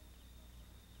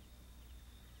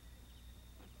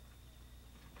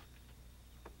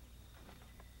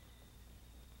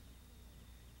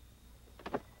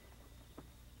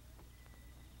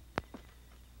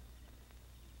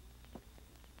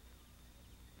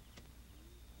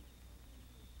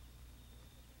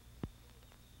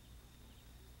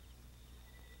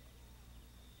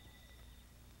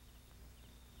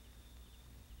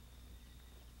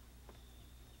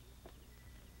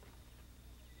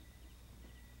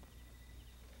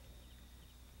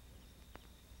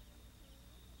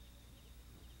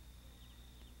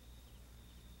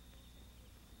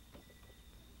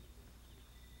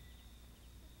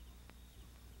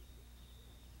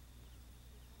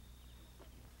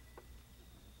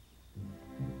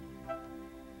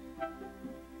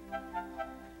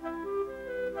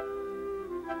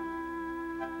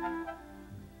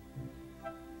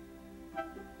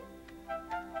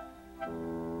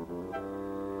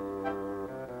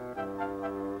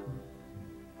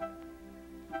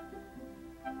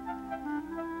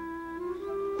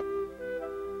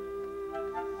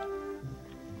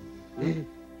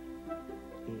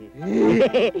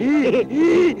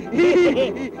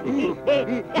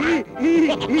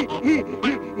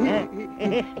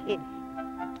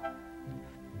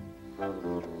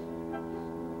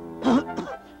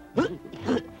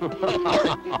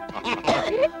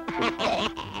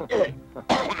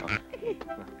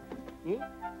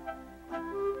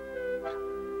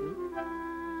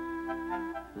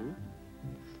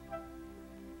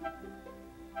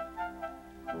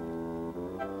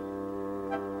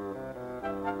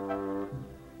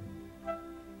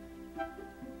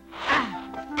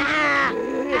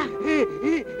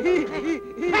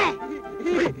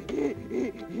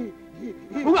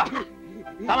 Ungga!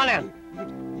 Tama na yan!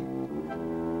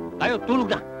 Tayo, tulog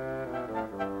na!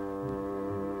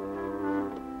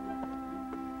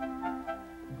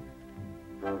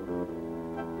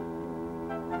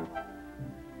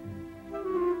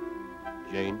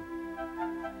 Jane?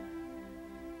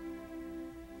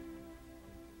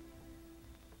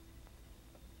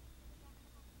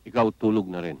 Ikaw tulog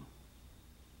na rin.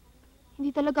 Hindi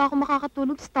talaga ako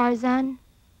makakatulog, Starzan.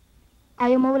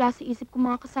 Ayaw mawala sa isip ko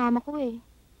mga kasama ko, eh.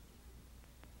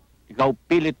 Ikaw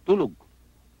pilit tulog.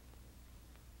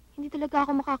 Hindi talaga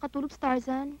ako makakatulog,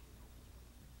 Starzan.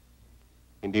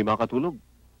 Hindi makatulog.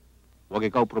 Huwag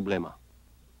ikaw problema.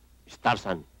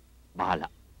 Starzan, bahala.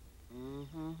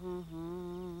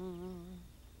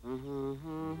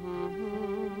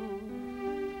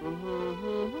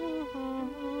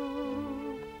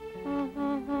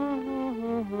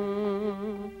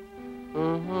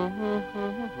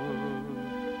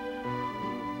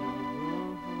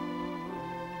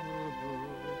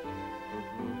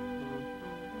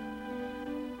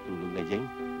 Tulog na, Jane.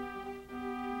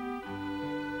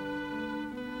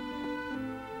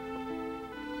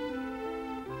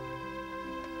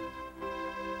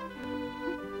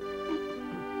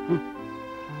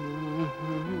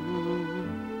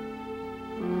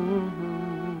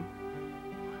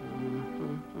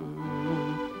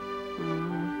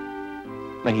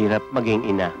 Mahirap maging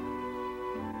ina.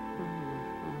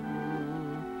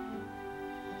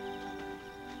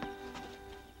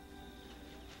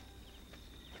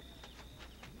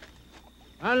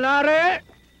 Malari!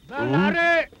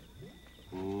 Malari!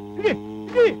 Sige!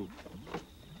 Sige!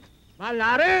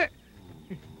 Malari!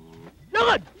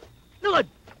 Lakad! Lakad!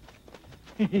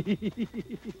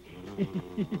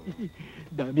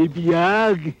 Dami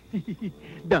biyag!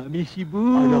 Dami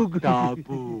sibug! Anak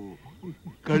tapo!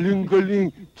 Galing-galing,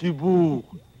 sibuk!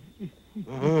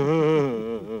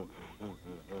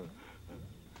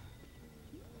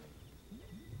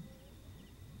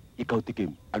 Ikaw,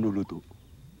 Tikim, ano luto?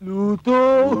 Luto!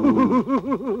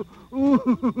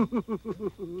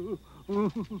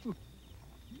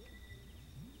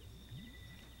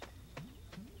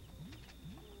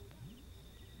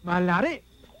 Malari,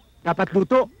 dapat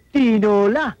luto,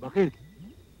 tinola. Bakit?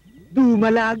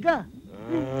 Dumalaga.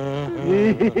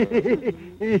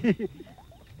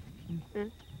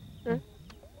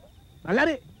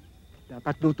 Malari,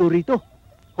 dapat luto rito,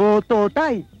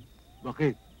 hototay.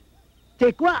 Bakit?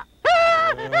 Chekwa.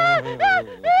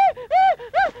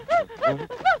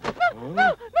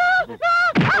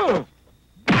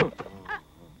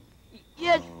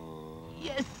 Yes!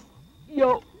 Yes!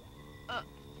 Yo.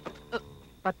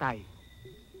 Patay.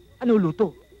 Ano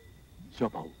luto?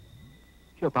 Siopaw.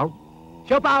 Siopaw?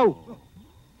 Siopaw!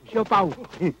 Siopaw!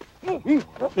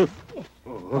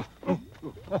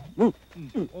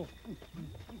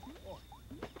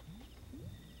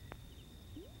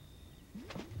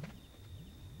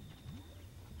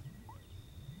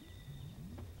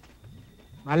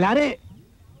 Malari!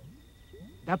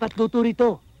 Dapat luto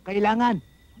rito. Kailangan.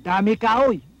 Dami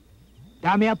kahoy.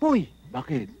 Dami apoy.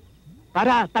 Bakit?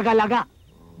 Para tagalaga.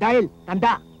 Dahil,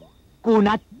 tanda,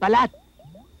 kunat balat.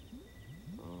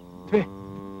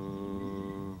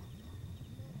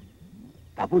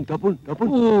 Tapon, tapon, tapon.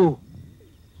 Oo.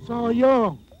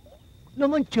 Sayang.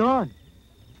 Naman dyan.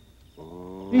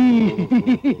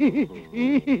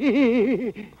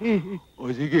 O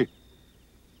sige.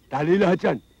 Tali lahat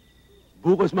yan.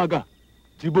 Bukas maga.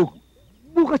 Sibog.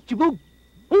 Bukas sibog.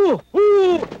 Oo!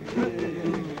 Oo!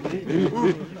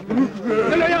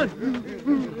 Dala yan!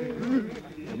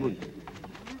 Damon.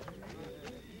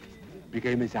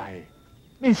 Bigay mensahe.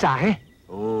 Mensahe?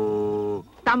 Oo.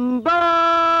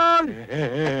 Tambang!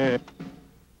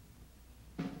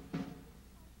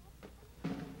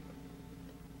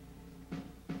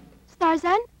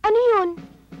 Starzan, ano yun?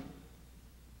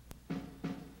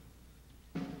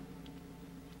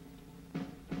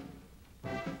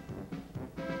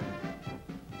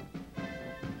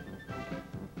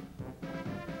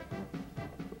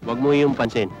 Huwag mo yung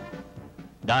pansin.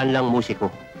 Daan lang musiko.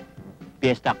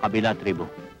 Piyesta, kabila, tribo.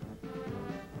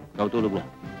 Ikaw tulog na.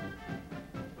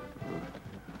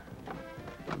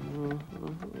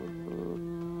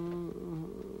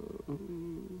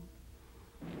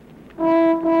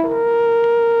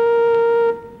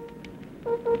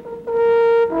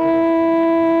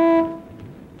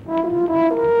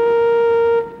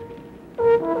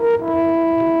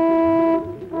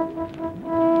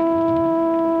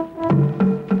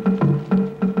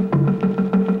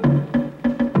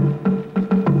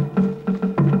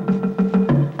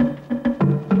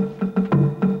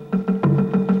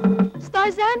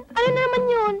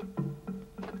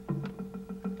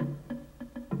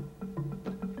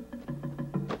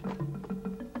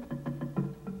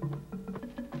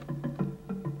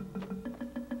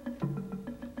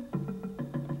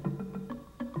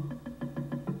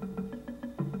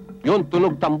 Yun,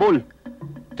 tunog tambol.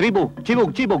 Tribo,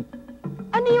 chibog, chibog.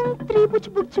 Ano yung tribo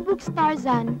chibog-chibog,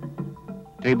 Starzan?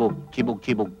 Tribo, chibog,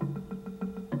 chibog.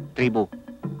 Tribo,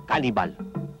 kanibal.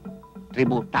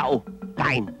 Tribo, tao,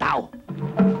 kain, tao.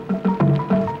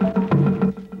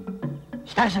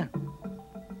 Starzan,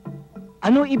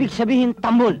 ano ibig sabihin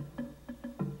tambol?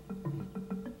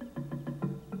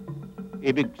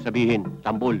 Ibig sabihin,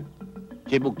 tambol.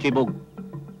 Chibog, chibog.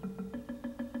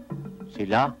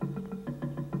 Sila,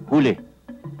 huli.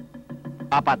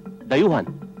 4, dayuhan.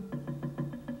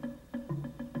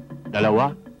 2,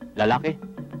 lalaki.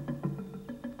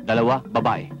 2,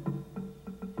 babae.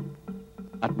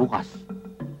 At bukas,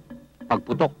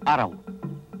 pagputok araw,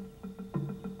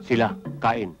 sila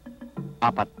kain.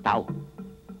 4, tao.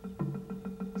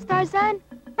 Starzan,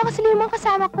 baka sila yung mga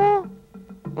kasama ko.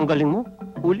 Ang galing mo.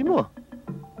 Huli mo.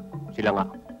 Sila nga.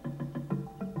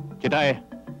 Cheeta-eh,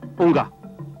 Ungga,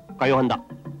 kayo handa.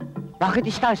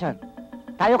 Bakit, Starzan?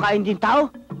 Tayo kain din tao?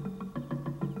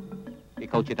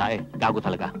 Ikaw, Cheeta-eh, gago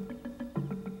talaga.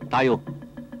 Tayo,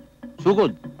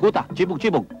 sugod, kuta,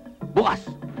 chibog-chibog. Bukas!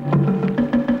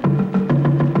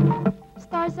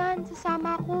 Starzan,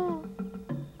 sasama ako.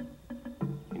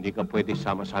 Hindi ka pwede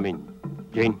sama sa amin.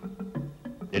 Jane,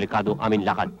 delikado amin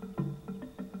lakad.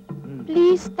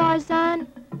 Please, Starzan,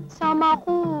 sama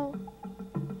ako.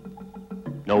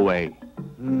 No way.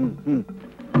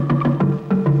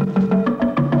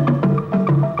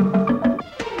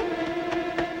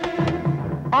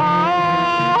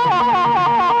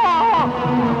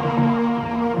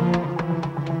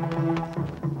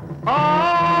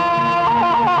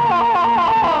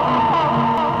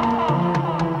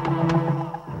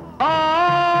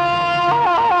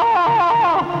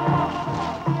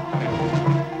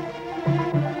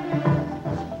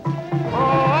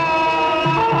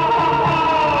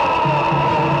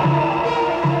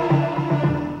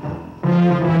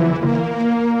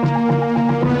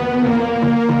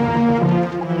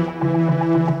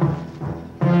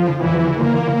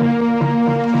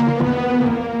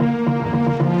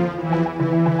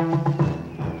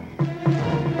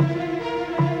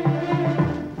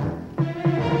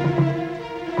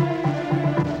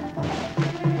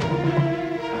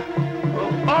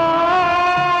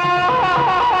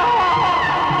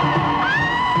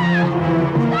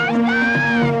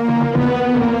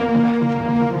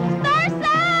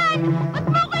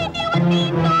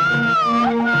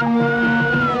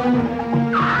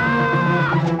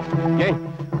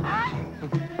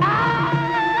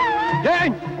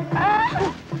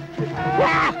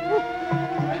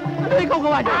 mo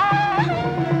gawa dyan?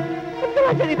 Ba't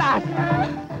naman dyan itaas?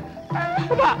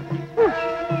 Baba!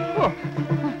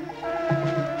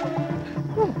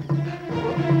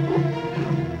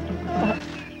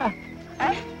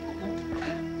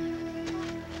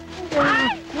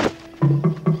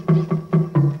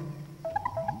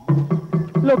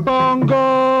 Lapango!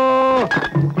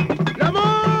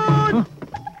 Lamon!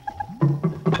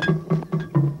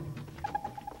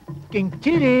 King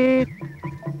Chirit!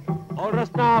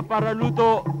 Oras na para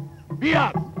luto.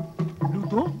 Biyak!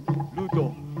 Luto?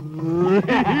 Luto.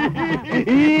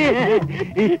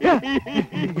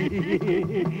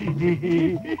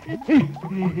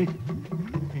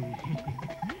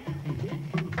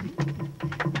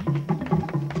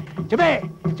 Chibe!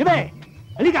 Chibe!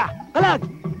 Halika! Kalag!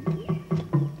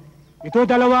 Ito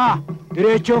dalawa,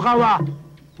 diretso kawa.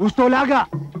 Gusto laga.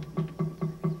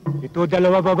 Ito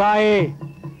dalawa babae.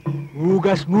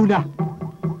 Hugas muna.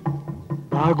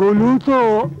 Bago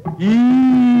luto.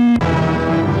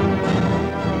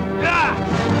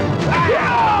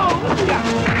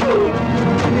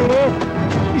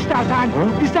 Starzan!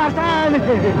 Starzan!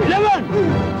 Laban!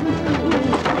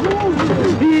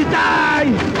 Hitay!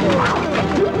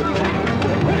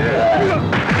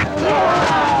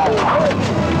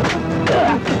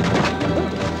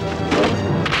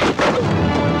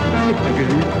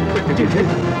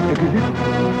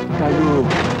 Tayo,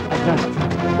 atas.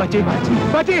 Baci, baci,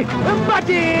 baci,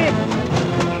 baci!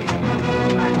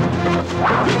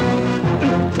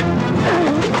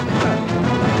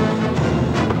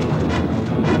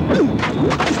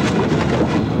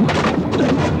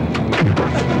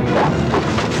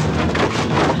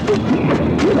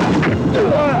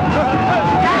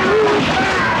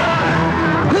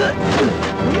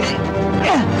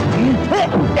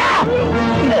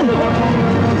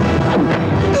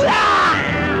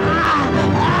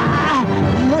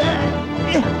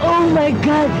 Oh my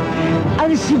God!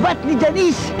 Ang sibat ni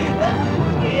Janice!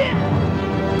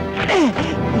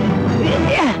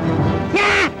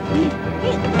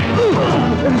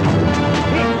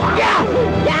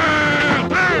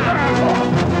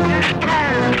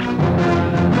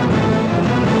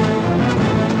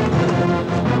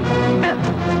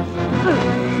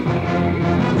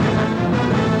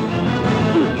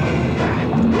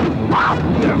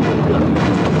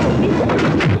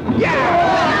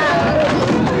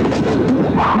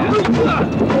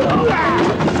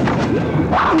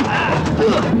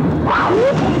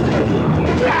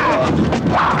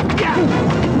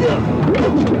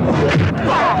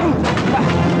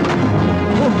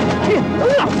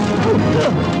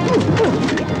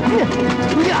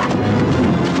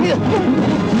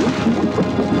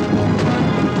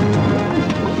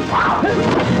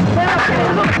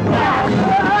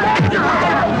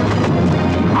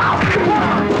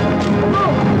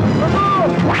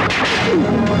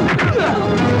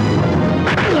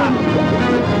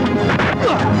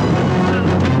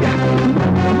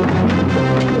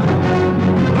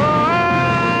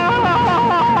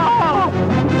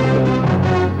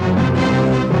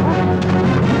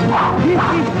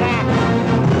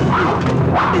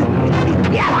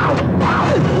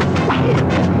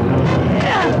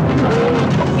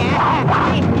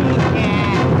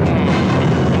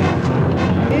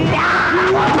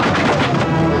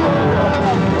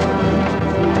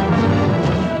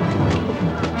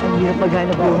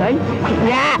 Maghanap buhay?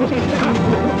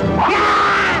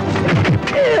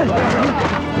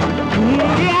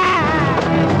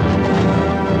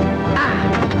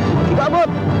 Ikaw abot!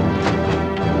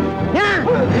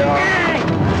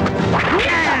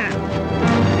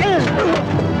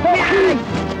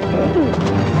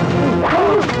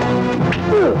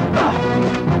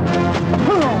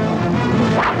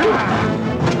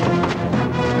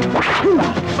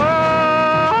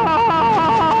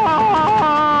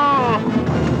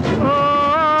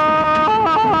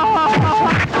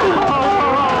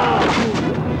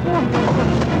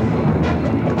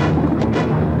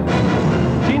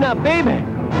 Baby!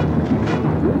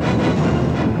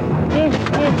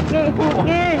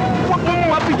 Huwag kang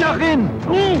mapidyakin!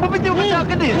 Mapidyak ka sa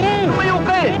akin eh! Lumayo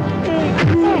ka eh!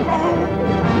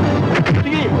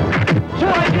 Sige!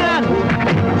 Sumakay ka yan!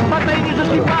 Patayin niyo sa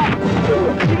sipa!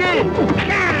 Sige!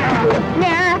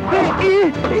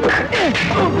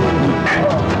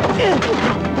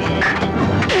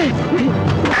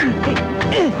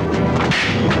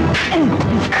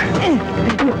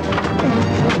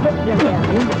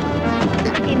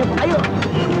 Sino po kayo?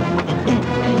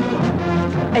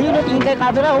 Ayun na, tingin kayo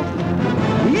camera, oh.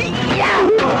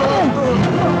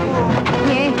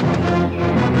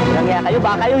 Langya kayo,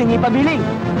 baka kayo hindi pabiling.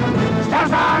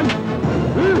 Starzan!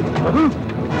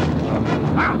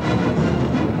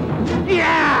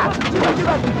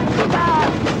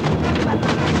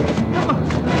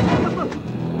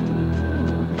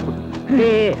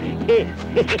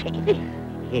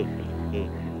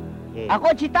 Ako,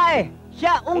 Cheeta-eh.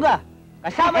 Siya, Ungga.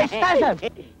 Kasama si Starzan.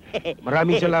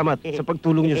 Maraming salamat sa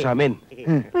pagtulong niyo sa amin.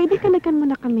 Pwede kalagan mo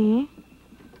na kami?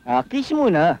 Kiss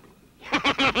muna.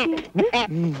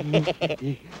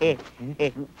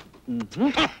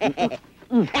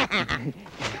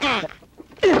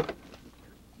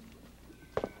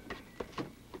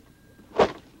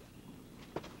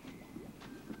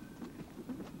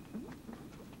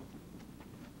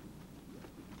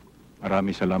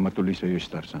 Maraming salamat ulit sa iyo,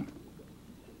 Starzan.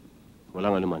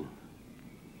 Walang anuman.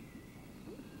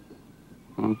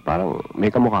 Parang may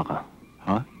kamukha ka.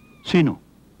 Ha? Sino?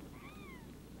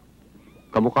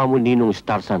 Kamukha mo Ninong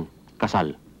Starzan,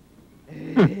 kasal.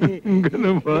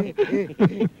 Ganun ba?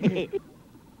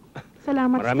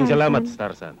 Salamat, Maraming salamat,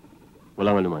 Starzan.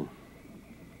 Walang anuman.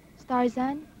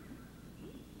 Starzan,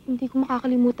 hindi ko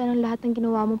makakalimutan ang lahat ng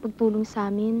ginawa mong pagtulong sa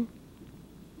amin.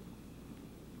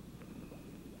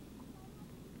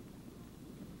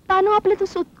 Paano nga pala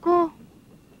itong suot ko?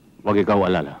 Huwag ikaw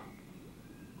alala.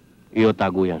 Iyo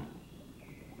tago yan.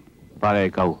 Para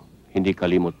ikaw, hindi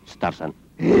kalimot, Starzan.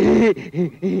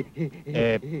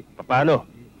 Paano?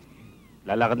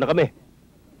 Lalakad na kami.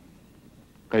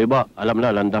 Kayo ba, alam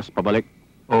na, landas, pabalik?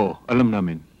 Oo, alam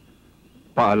namin.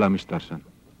 Paalam, Starzan.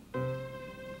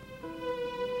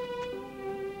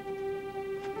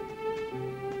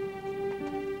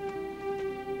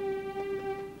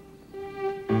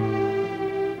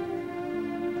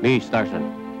 Me, Starzan.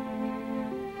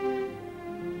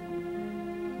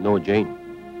 No, Jane.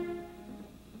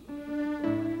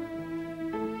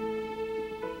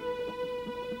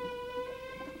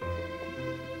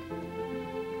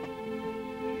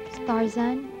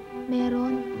 Starzan,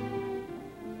 meron.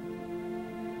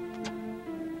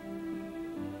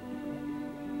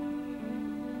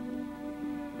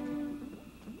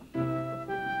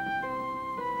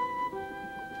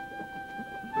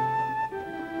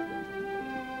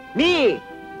 Mi!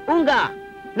 Ungga!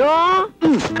 No?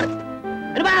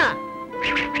 Ano ba?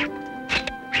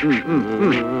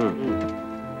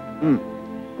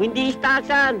 Hindi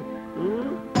Starzan.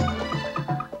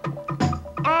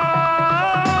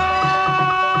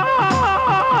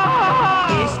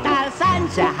 Starzan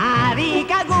sa hari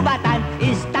kagubatan.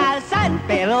 Starzan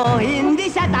pero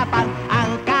hindi siya tapang.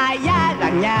 Ang kaya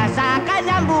lang niya sa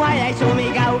kanyang buhay ay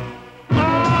sumigaw.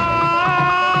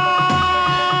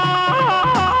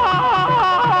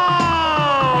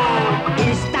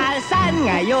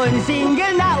 Ngayon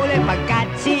single na uli pagkat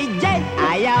si Jen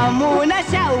ayaw muna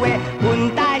siya uwi.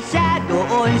 Punta siya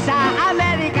doon sa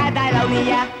Amerika dalaw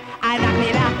niya anak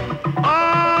nila.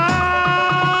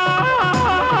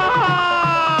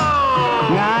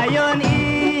 Ngayon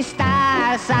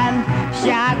Starzan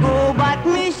siya gubat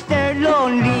Mr.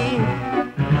 Lonely.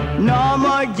 No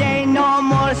more Jane, no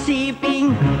more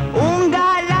shipping.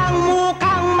 Ungga lang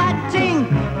mukhang matching.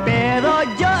 Pero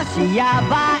Diyos siya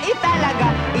ba talaga?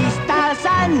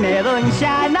 Starzan, meron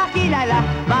siya nakilala.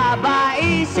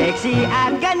 Babae, sexy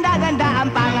at ganda-ganda ang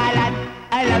pangalan.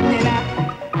 Alam niyo na,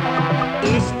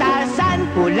 Starzan,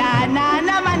 pula na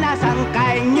naman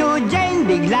nasangkay New Jane.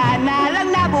 Bigla na lang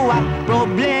nabuwang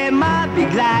problema.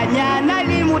 Bigla niya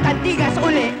nalimutan tigas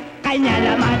uli.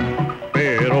 Kanya naman.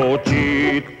 Pero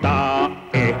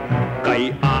Cheeta-eh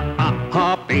kay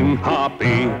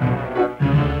haping-happy.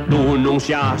 Dunong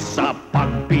siya sa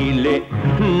pagpili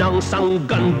ng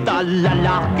sangganda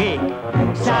lalaki.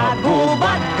 Sa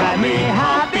gubat kami,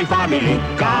 happy family.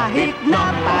 Kahit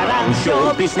na parang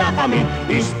showbiz na kami.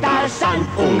 Starzan,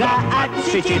 Ungga at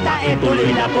si Cheeta-eh.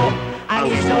 Tuloy na po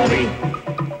ang story.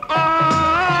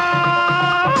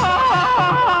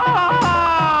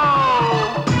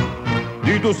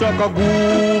 Dito sa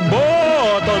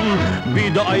kagubatan,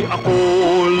 bida ay ako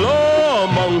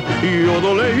lamang.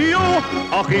 Yodoleyo,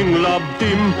 aking love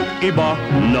team, iba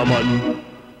naman.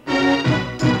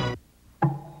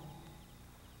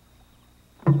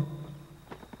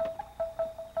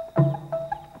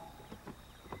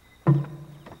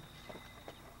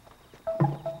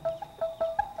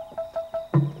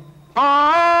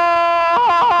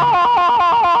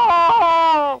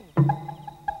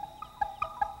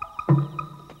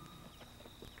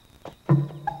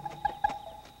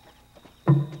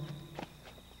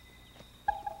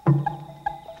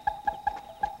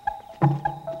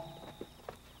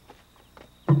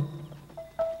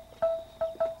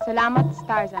 Salamat,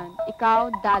 Starzan.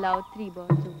 Ikaw, Dalaw, Tribo,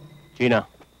 Zoo. China,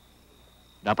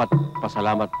 dapat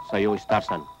pasalamat sa iyo,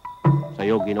 Starzan. Sa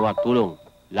iyo ginawa tulong,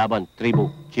 laban,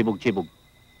 tribo, chibog-chibog.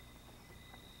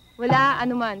 Wala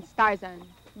anuman, Starzan.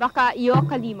 Baka iyo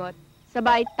kalimot.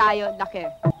 Sabay tayo laki.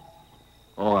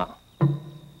 Oo nga.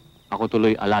 Ako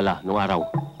tuloy alala nung araw.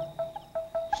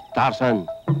 Starzan,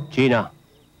 China,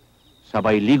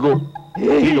 sabay ligo,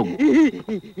 ilog.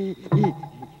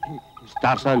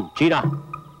 Starzan, China,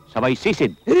 sabay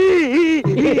sisid.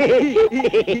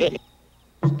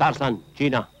 Starzan,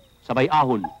 China, sabay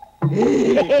ahon.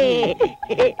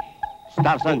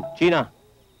 Starzan, China,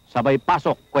 sabay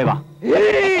pasok, kuweba.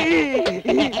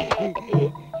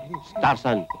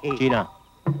 Starzan, China,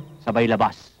 sabay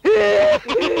labas.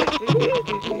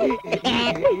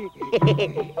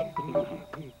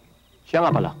 Siya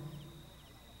nga pala.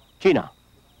 China,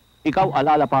 ikaw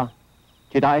alala pa,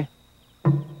 Cheeta-eh?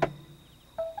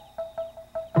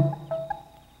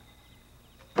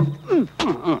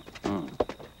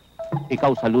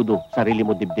 Ikaw saludo, sarili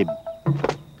mo dibdib.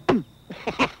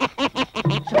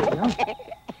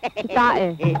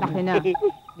 Cheeta-eh, laki na.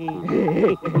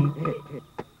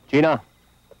 China,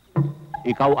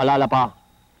 ikaw alala pa,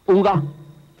 Ungga.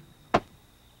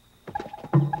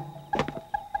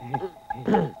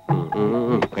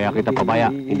 Kaya kita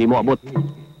pabaya, hindi mo abot.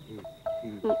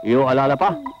 Iyo alala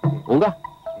pa, Ungga.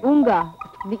 Ungga,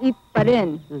 liit pa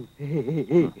rin.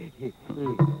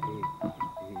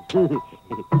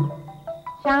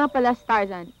 Siya nga pala,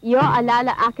 Starzan. Iyo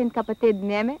alala akin kapatid,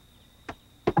 Meme?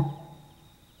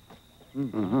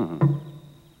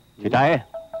 Cheeta-eh,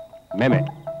 Meme.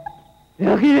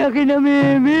 Laki-laki na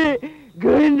Meme.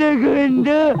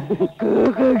 Ganda-ganda.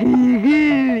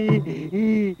 Kakagigil.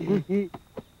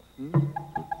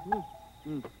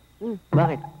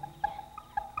 Bakit?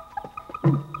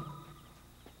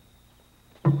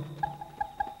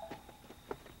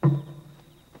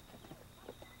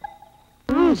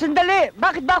 Sandali!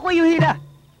 Bakit ba ako iuhila?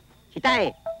 Cheeta-eh,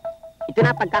 ito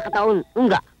na pagkakataon,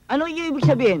 Ungga. Ano yung ibig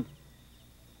sabihin?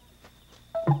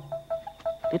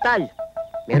 Tutal,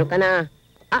 meron ka na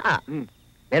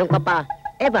meron ka pa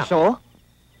Eva. So?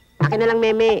 Akin na lang,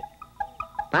 Meme.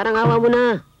 Parang awa mo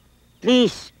na.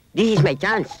 Please, this is my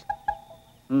chance.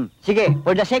 Sige,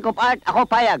 for the sake of art, ako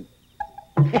payag.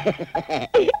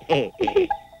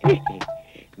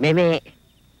 Meme,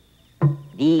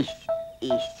 this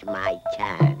is my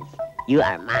chance. You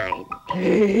are mine.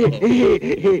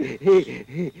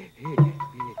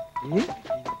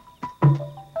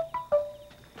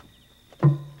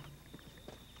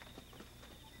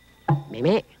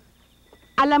 Meme.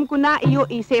 Alam ko na iyo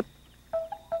isip.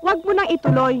 Huwag mo nang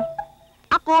ituloy.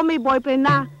 Ako may boyfriend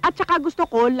na at saka gusto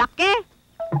ko laki.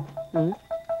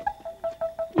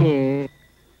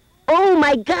 Oh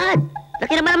my God!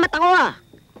 Laki naman ang mata ko ah!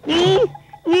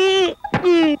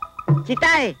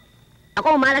 Cheeta-eh,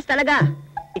 ako malas talaga.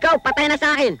 Ikaw, patay na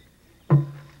sa akin.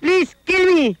 Please,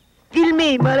 kill me! Kill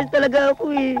me! Malas talaga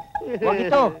ako eh. Huwag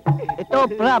ito. Ito,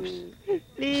 props.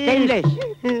 Please. Stainless.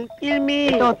 Kill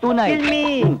me! Ito, tunay. Kill me!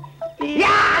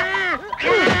 Yeah!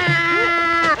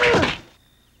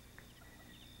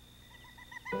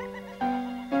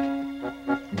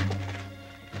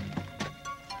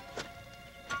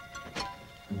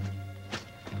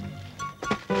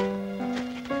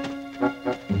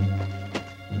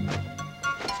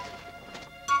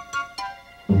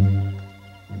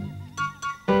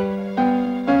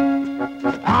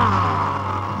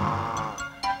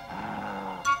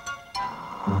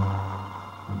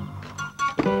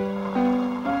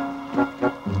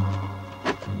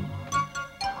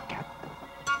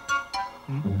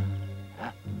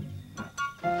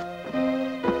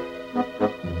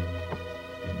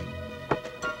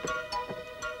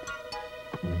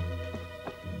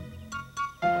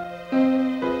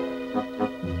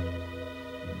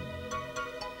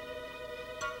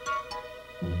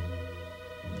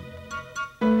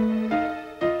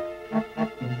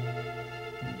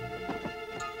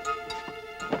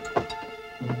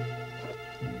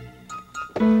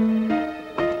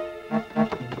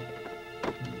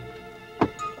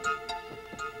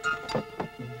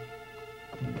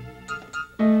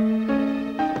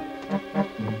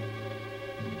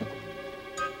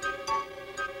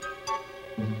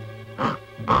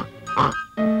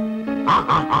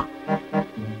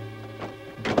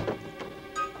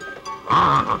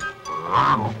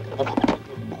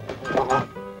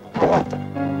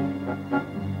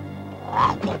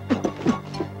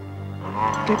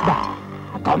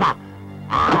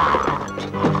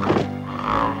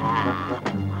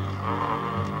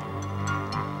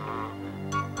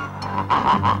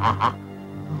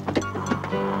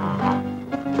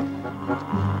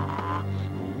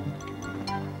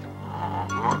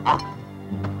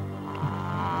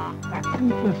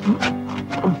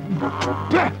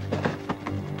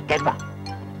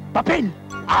 Papel!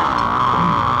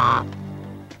 Ah!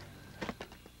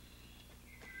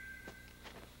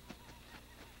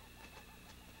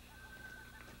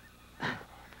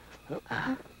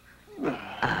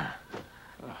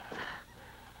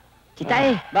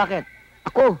 Cheeta-eh, Bakit?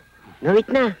 ako, ngawit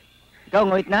na. Ikaw,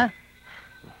 ngawit na?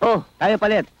 Oh, Tayo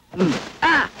palit.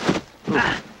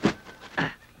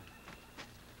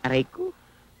 aray ko.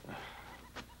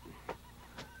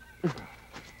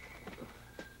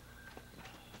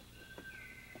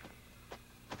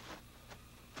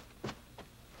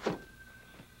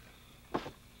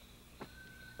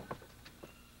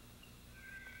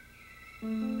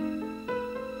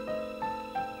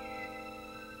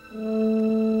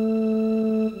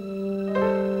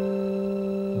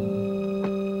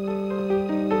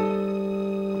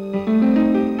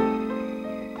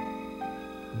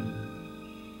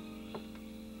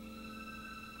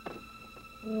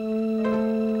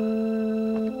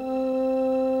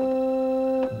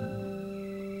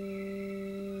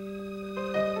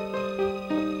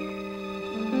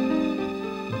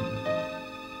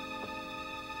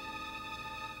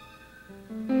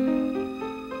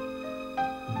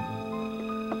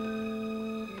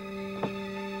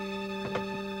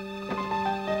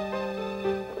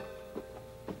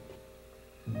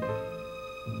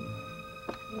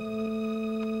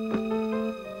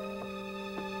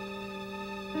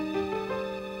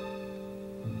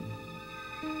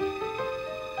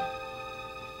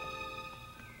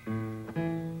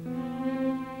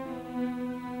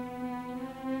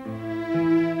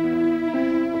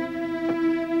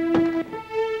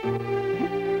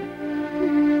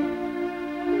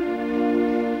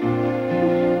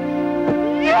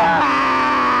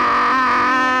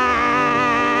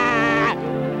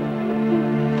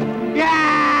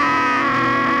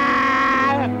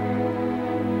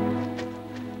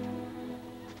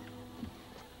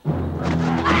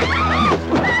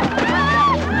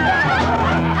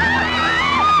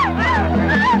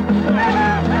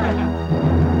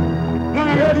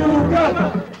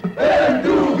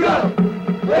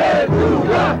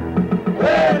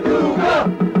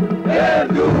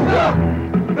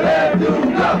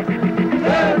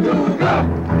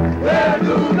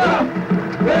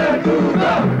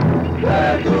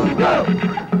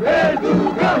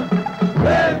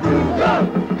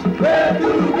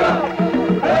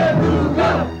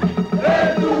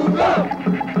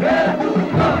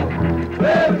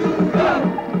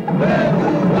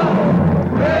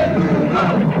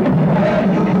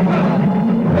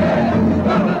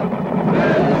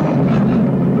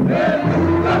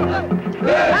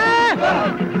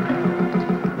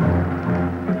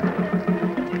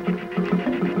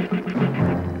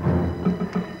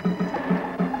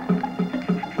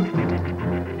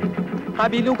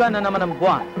 Kabilugan na naman ang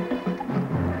buwan.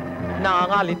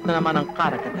 Nangangalit na naman ang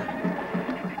karagatan.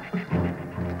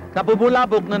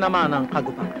 Nabubulabog na naman ang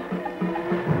kagubatan.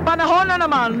 Panahon na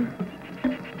naman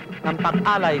ng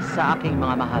pag-alay sa aking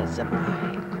mga mahal sa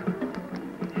buhay.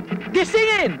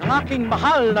 Gisingin ang aking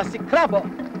mahal na si Krabo!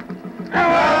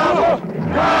 Krabo!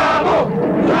 Krabo!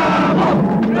 Krabo!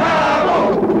 Krabo!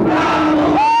 Krabo!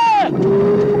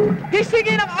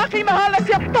 Gisingin ang aking mahal na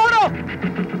si Arturo!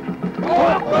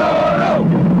 Arturo!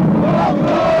 Arturo!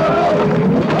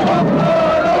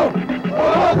 Arturo!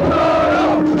 Arturo!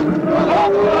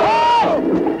 Arturo!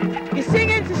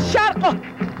 Gisingin si Sharko!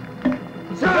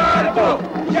 Sharko!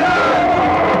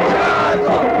 Sharko!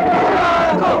 Sharko!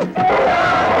 Sharko!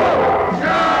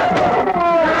 Sharko!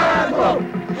 Sharko!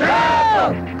 Sharko!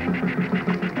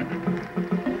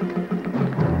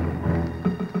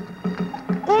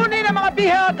 Kunin ang mga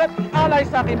bihag at alay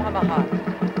sa aking mga mahal.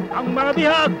 Ang mga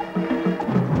bihag!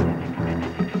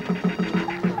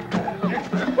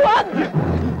 Huwag!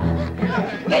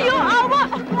 Kayo, awa!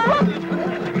 Huwag!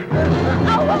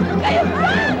 Awa! Kayo!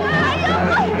 Ayaw!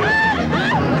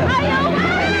 Ayaw!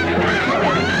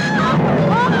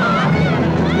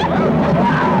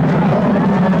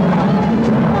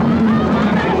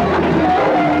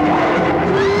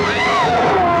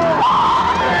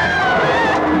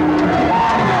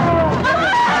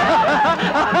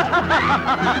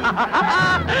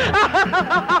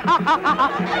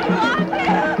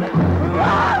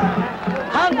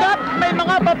 Hanggat may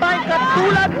mga babaeng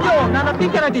katulad nyo na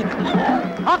natitira dito,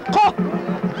 ako,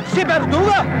 si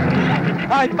Verduga,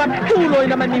 ay patuloy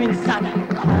na maniminsana.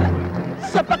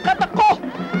 Sapagkat ako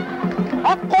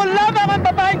lamang ang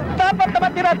babaeng dapat na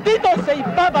matira dito sa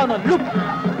ibabaw ng lupa.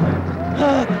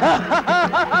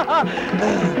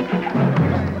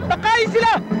 Takayin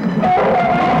sila!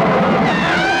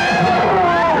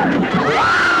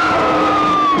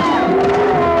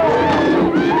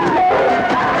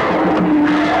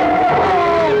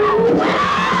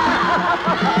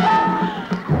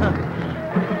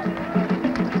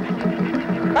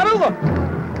 Tarugo!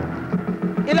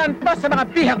 Ilan pa sa mga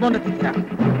bihag mo natitira?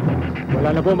 Wala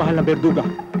na po, mahal na Verduga.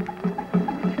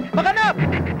 Maganap!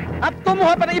 At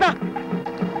kumuha pa ng iba!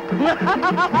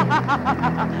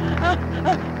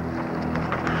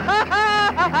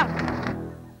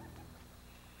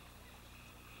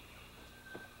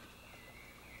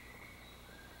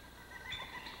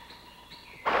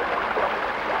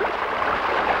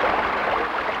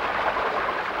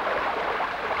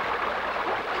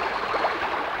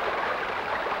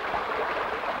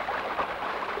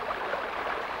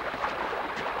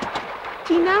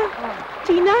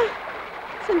 China,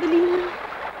 sandali na.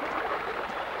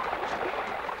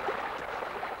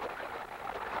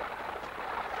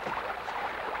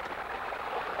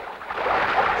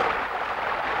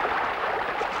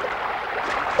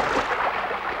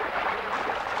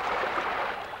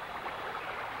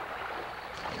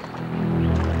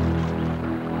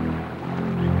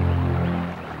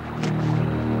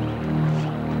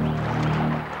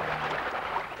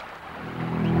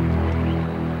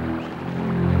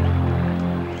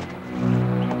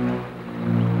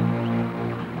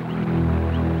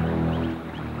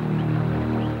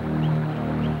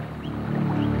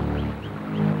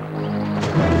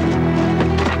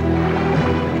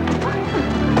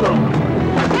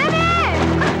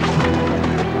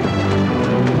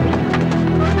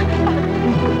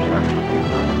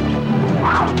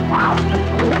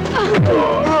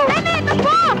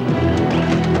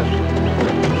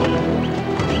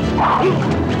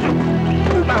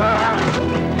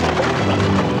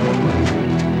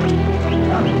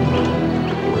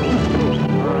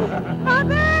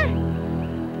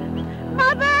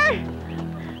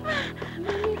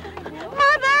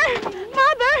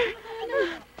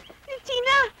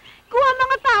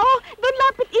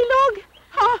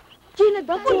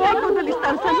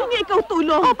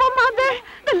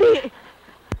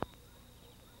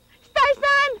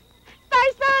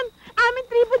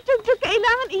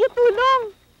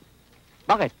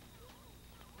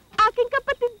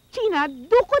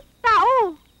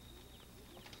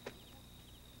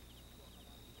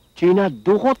 China,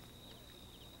 dukot?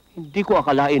 Hindi ko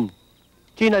akalain.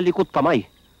 China, likot kamay.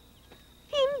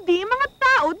 Hindi, mga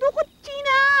tao, dukot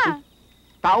China.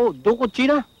 Tao, dukot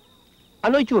China?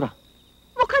 Ano itsura?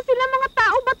 Mukha sila mga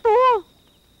tao ba to?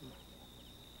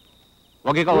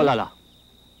 Huwag ikaw alala.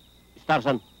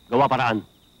 Starzan, gawa paraan.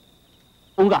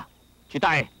 Ungga,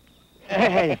 Cheeta-eh.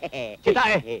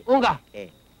 Cheeta-eh, Ungga.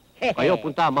 Kayo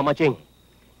punta, Mama Ching.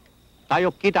 Tayo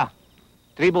kita.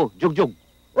 Tribo, jugjug.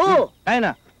 Oo! Tayo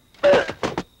na.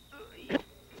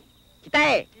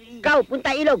 Cheeta-eh, ikaw,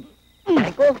 punta ilog. Ay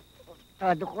ko,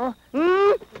 todo ko.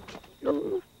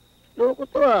 Loko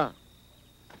to ah.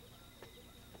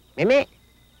 Meme.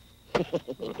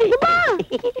 Diba?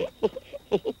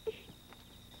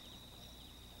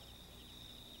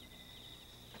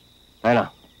 Tayo na.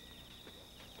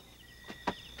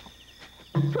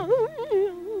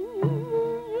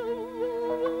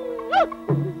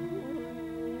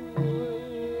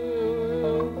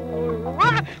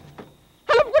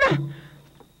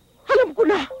 Alam ko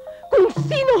na kung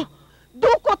sino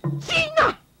dukot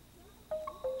China!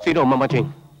 Sino, Mama Ching?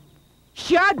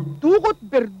 Siya dukot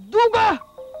Berduga!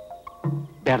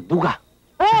 Berduga?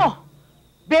 Oh!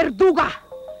 Berduga!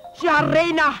 Siya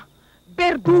Reyna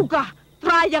Berduga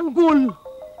Triangle!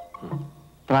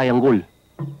 Triangle?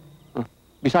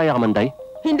 Bisaya ka man, day?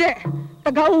 Hindi!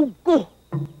 Tagahog ko!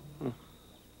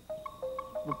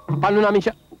 Paano namin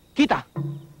siya kita?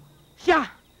 Siya!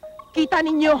 Kita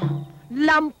ninyo!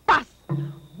 Lampas!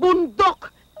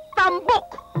 Bundok! Tambok!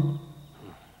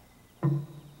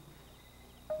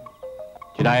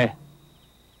 Cheeta-eh,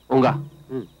 Ungga.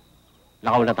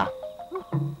 Lakaw na ta.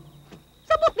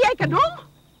 Sabot di ay ka dong?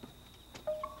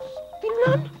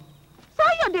 Tingnan!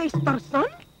 Saya di ay Starzan?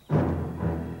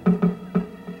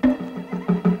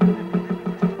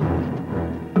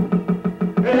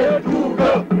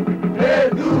 Berduga!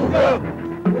 Berduga!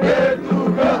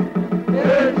 Berduga!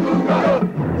 Berduga!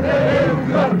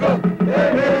 Berduga!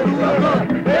 Berduga!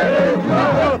 Berduga!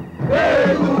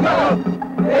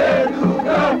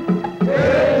 Berduga! Berduga!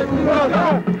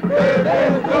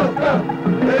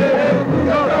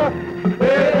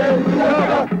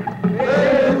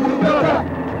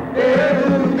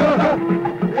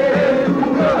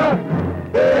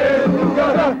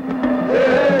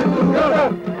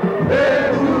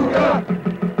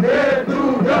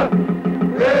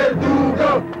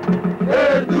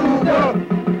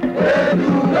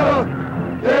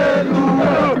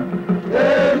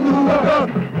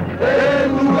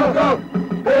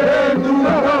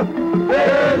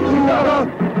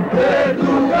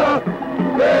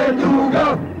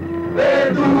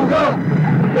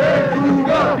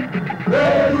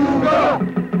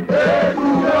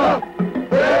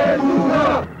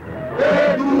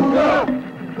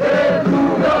 Berduga!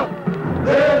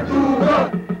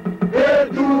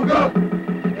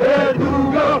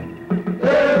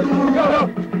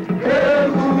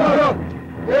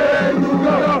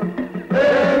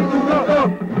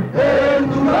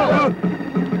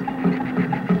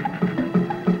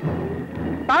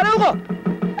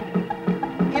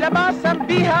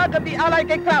 Bihag at ialay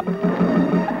kay Crab.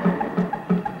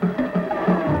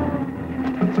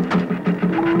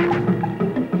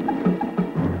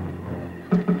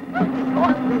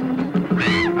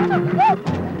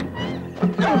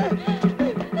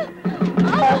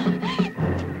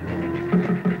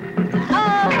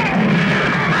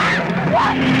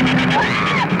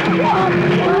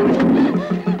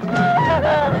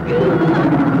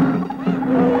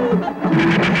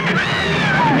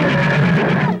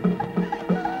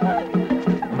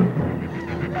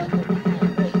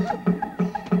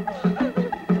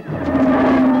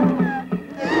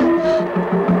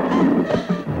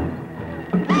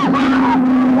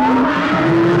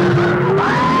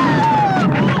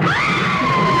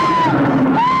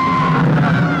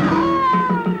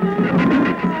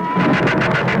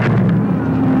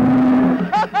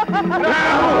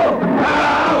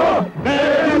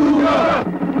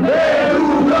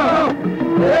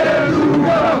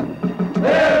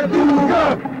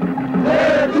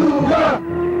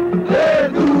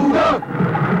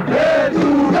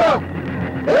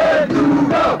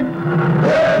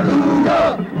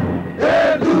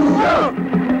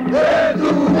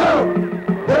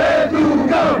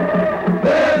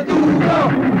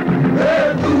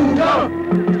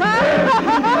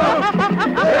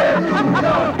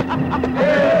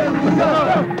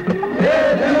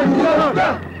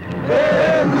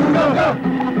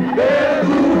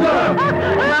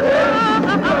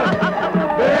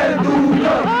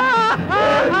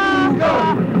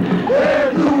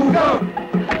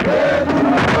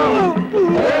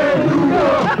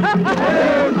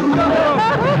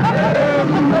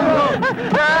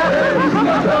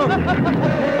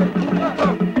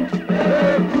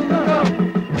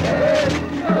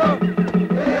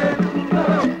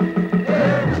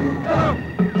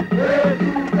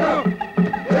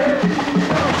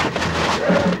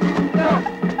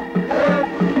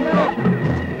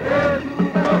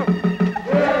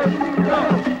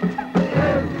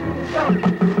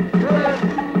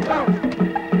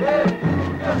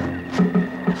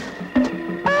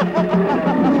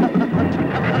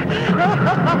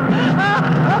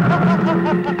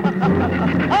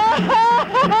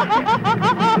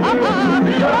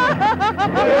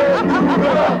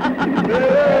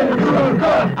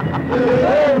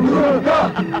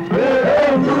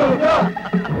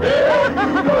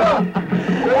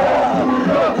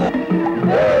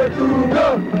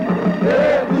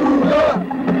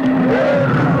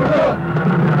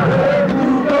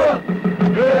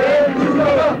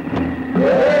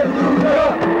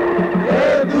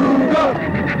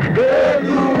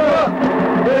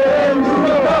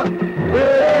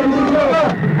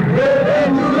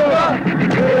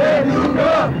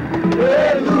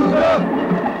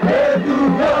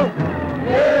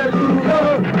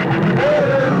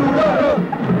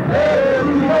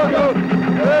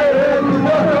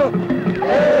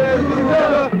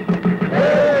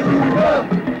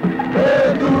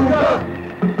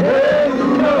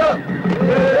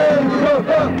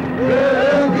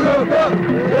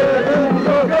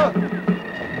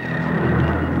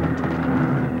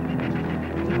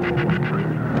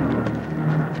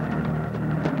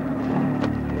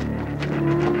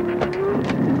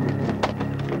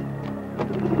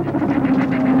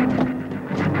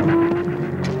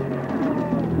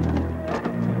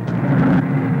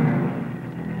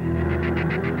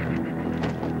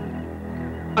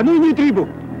 Ano yung tribo?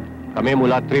 Kami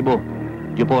mula tribo,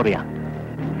 Euphoria.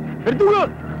 Bertuga!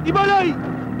 Ibalay!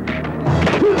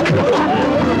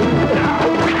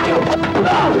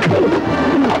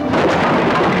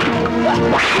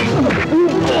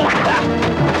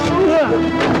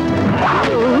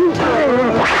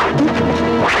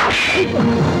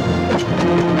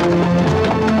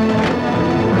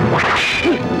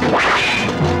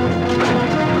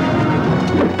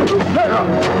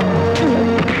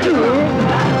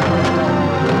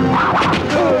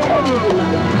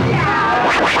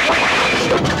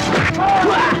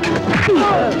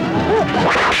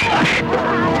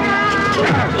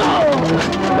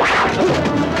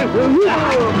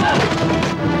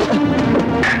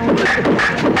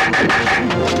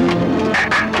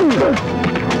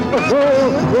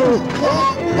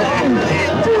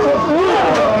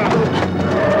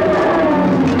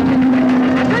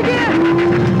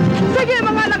 Sige,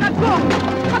 mga lakat ko!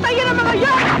 Patayin ang mga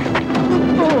yan!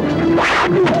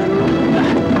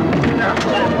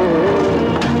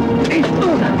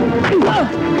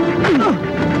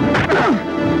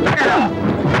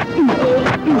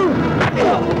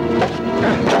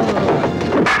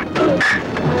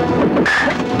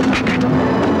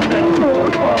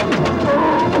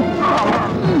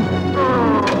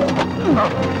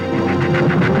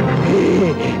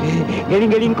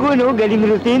 galing ko, no? Galing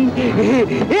routine.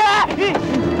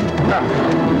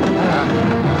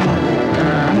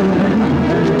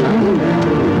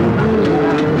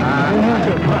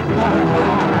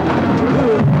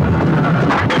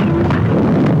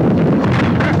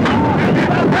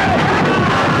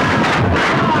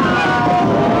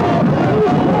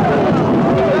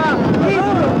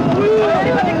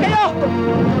 Balik kayo!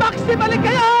 Maxi, balik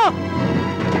kayo!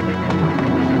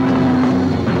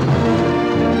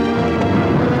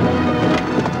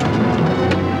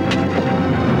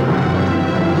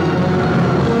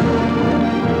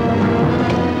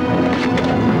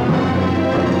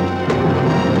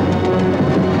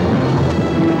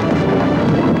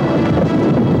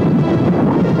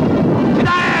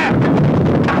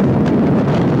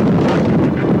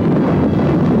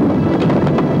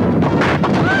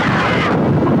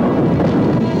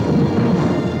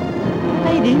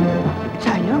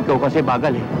 Kasi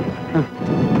bagal eh.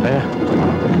 Kaya.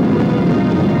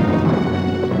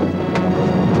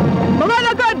 Mga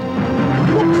lagad!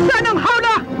 Buksan ang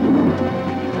hawla!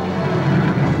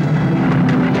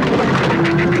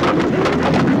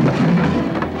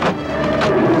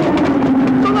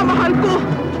 Mga mahal ko!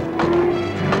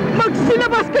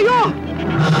 Magsilabas kayo!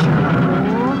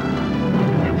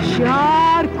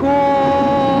 Sharko!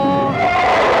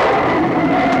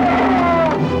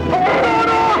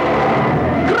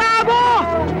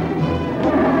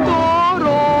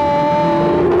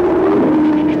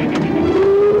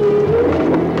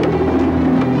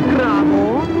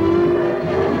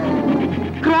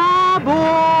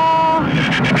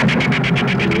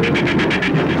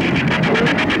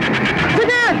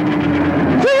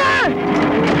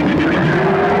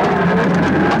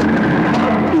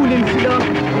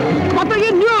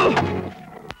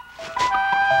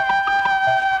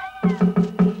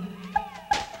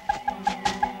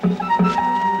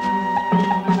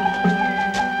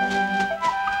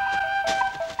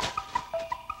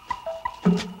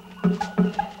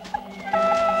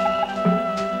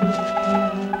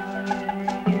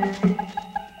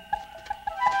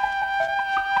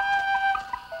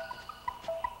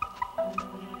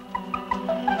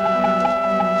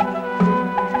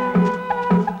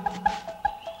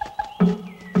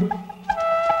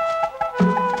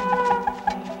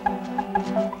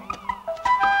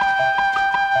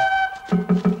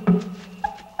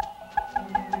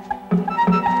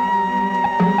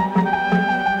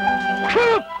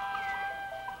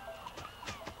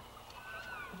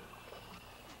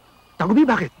 Tagubi,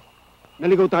 bakit?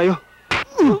 Naligaw tayo.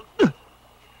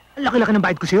 Ang laki-laki ng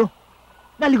bayad ko sa'yo.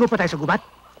 Naligaw pa tayo sa gubat?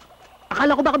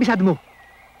 Akala ko ba kabisado mo?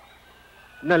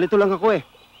 Nalito lang ako eh.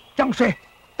 Changse!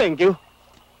 Thank you.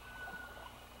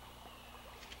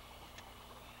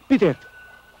 Peter,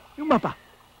 yung mapa.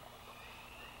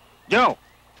 Joe!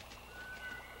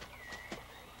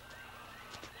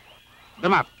 The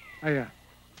map. Ayan.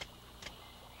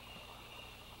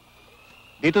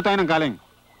 Dito tayo nang galing.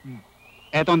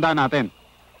 Eto ang daan natin.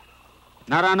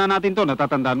 Naraanan natin to,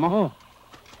 natatandaan mo? Oo.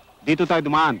 Dito tayo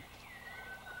dumaan.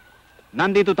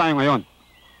 Nandito tayo ngayon.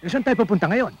 Saan tayo papunta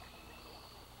ngayon?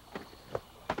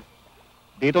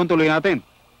 Dito ang tuloy natin.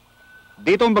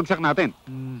 Dito ang bagsak natin.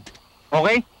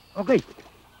 Okay? Okay.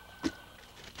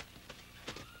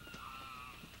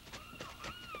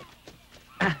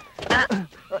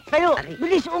 Tayo!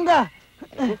 Bilis, Ungga!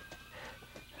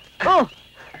 Oh!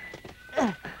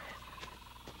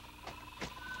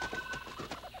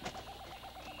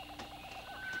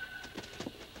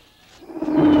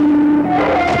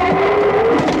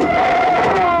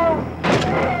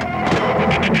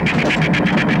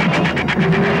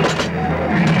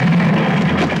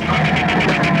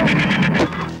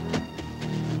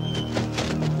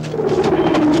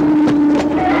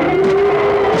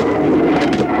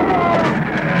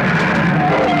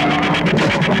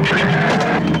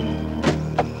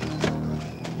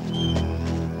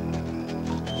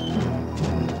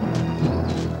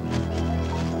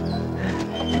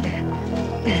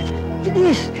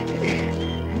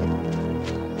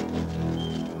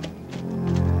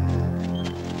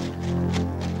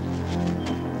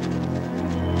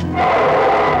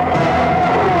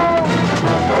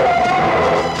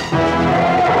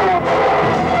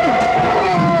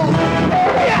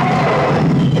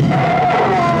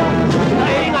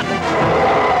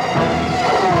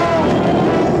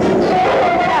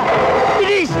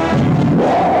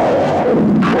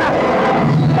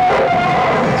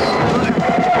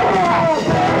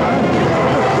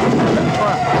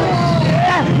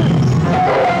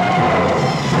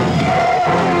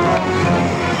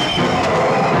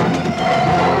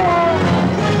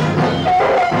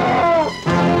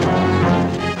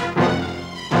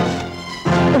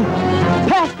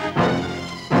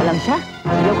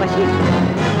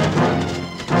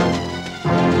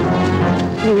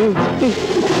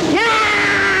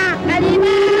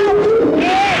 Kalimaw!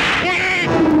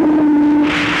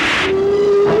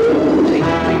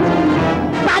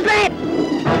 Padre!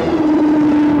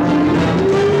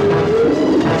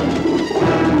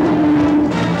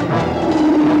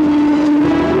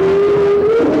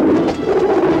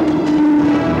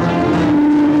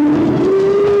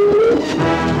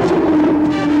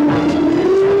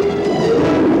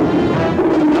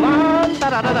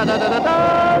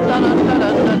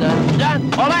 Diyan!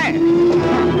 Ole!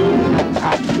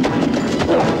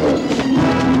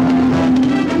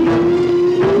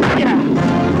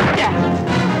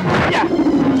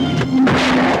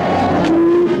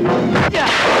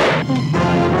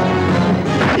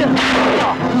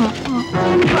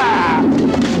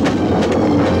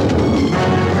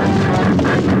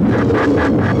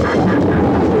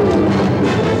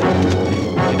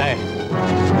 Cheeta-eh,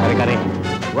 kari-kari.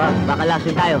 Wag, baka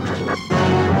lasin tayo.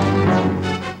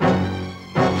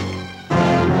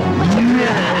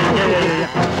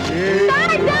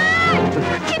 Tarzan!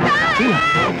 Cheeta-eh!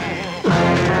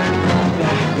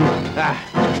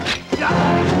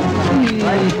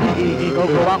 Ay, ikaw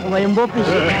gawa ko ngayong bopis.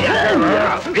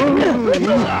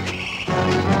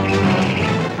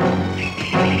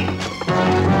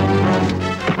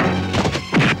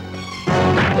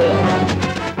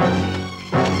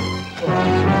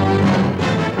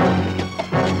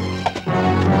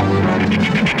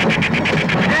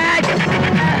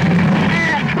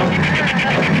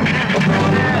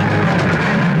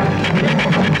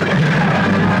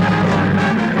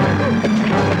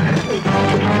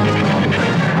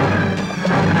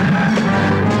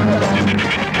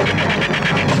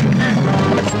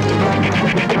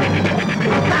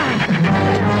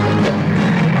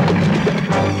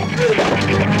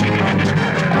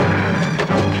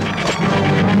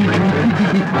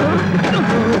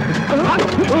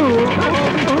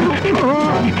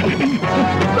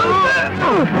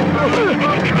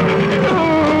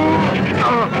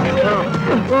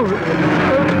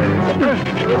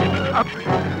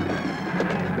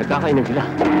 Nagkakainan sila.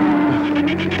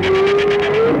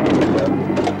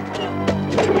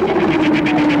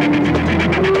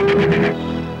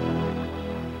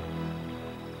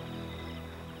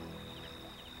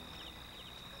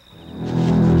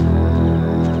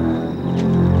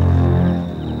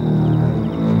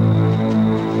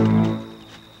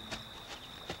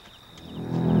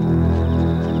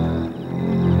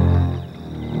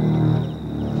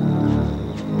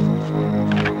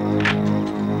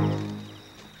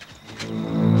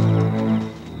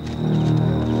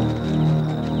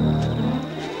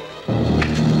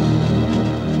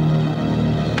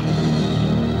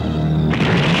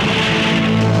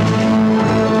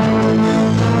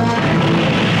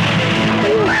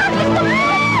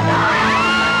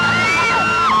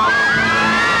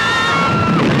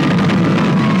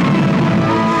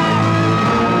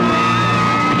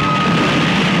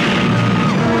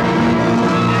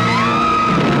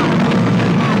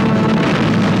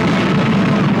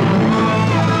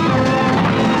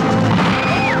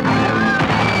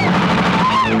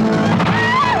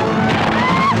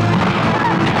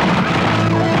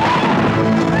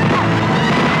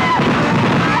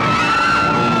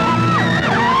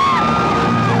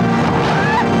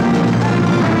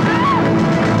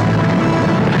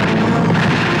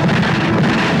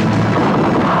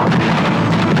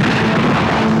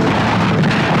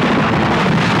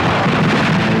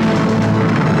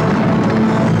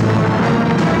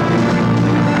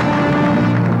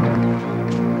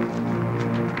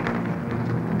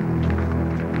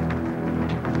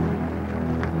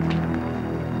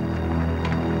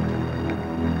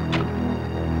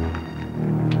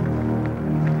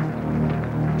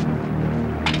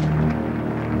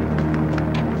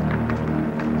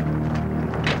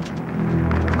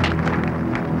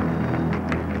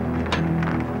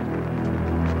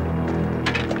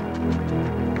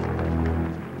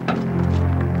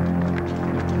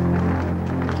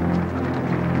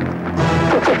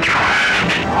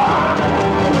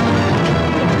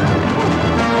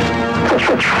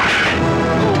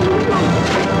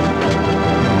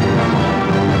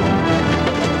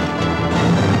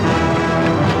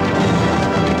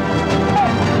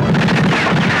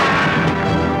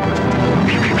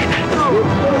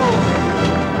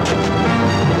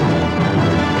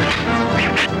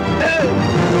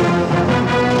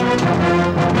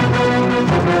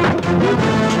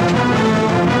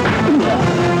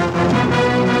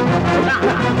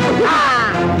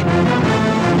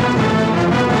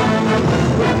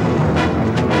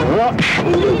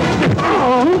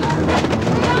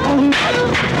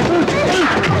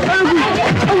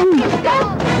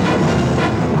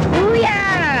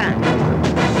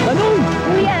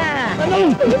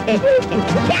 Huwag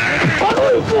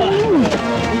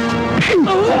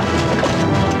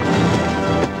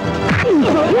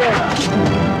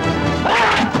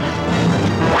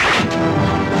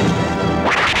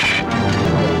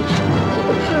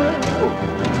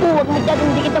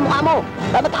masyadong dikit ang mukha mo.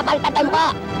 Dapat kapalitan tayo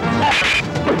mukha.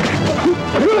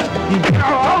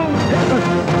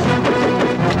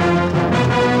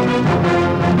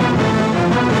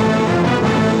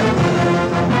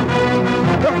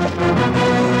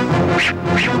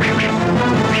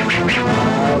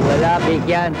 Wala, fake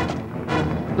yan.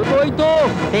 Totoo ito!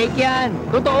 Fake yan!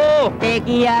 Totoo! Fake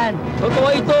yan! Totoo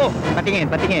ito! Patingin,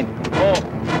 patingin. Oh.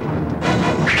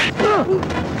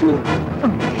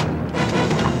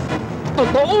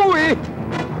 Totoo eh!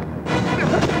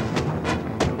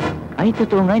 Ay,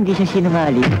 totoo nga, hindi siya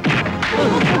sinungaling.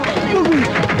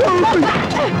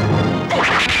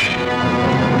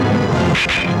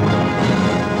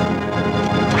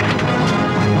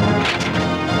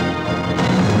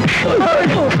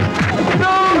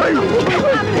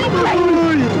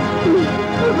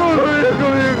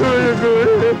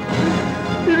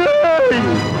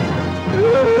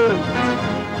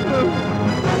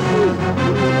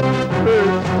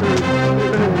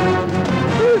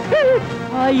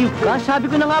 Ayup ka?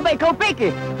 Sabi ko na nga ba, ikaw fake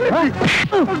eh! Ha?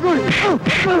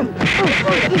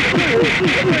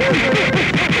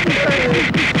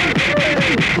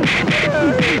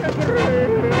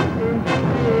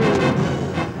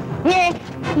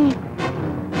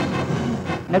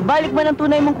 Nagbalik man ang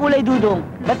tunay mong kulay, Dudong.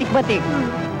 Batik-batik.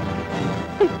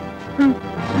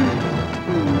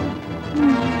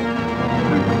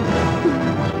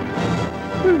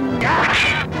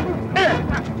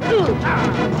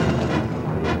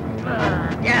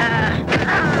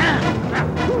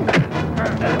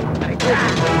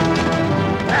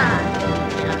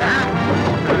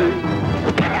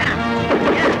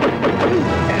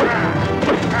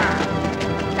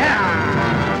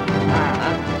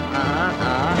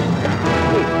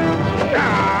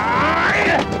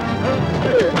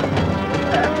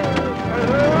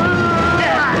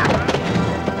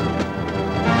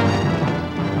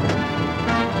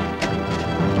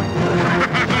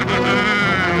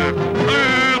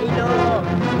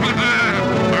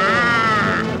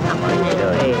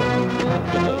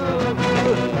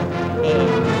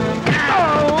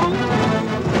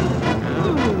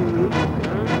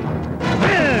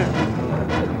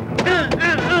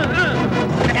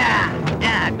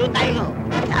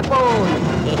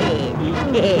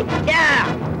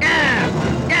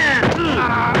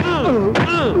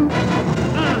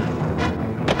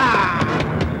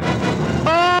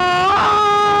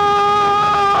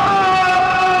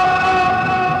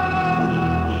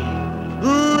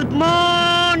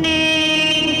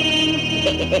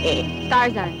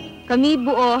 Starzan, kami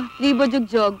buo, tribo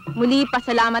jugjog, muli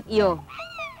pasalamat iyo.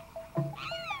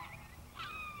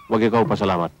 Huwag ikaw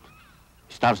pasalamat.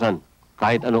 Starzan,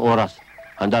 kahit anong oras,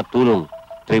 handa tulong,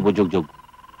 tribo jugjog.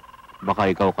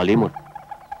 Baka ikaw kalimot.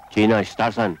 China,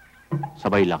 Starzan,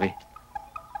 sabay laki.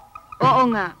 Oo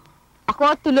nga,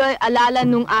 ako tuloy alala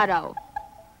nung araw.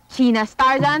 China,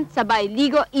 Starzan, sabay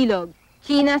ligo ilog.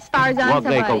 China, Starzan, Huwag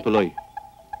sabay... na ikaw tuloy.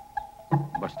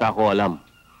 Basta ako alam.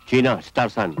 China,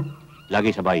 Starzan,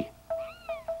 lagi sabay.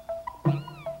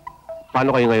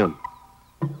 Paano kayo ngayon?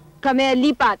 Kami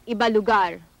lipat, iba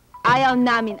lugar. Ayaw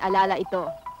namin alala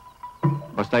ito.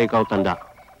 Basta ikaw tanda.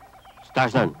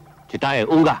 Starzan, Cheeta-eh,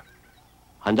 Ungga.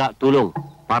 Handa, tulong,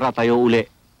 para tayo uli.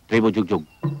 Tribo jugjog.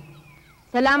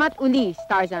 Salamat uli,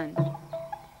 Starzan.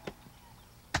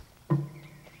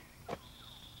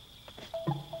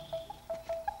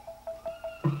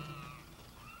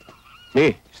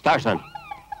 Ni, Starzan.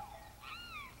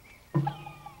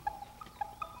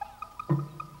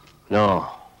 No.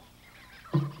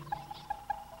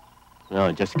 No,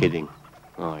 just kidding.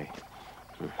 Okay.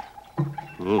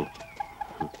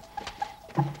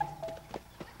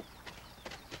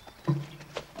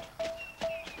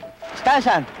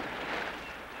 Starzan,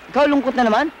 ikaw lungkot na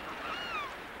naman?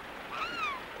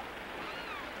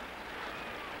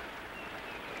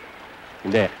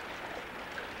 Hindi.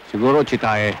 Siguro,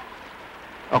 Cheeta-eh.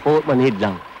 Ako, manhid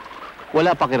lang.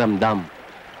 Wala pakiramdam.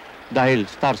 Dahil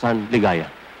Starzan, ligaya.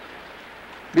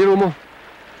 Biro mo,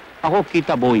 ako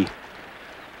kita boy.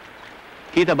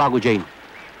 Kita bago Jane.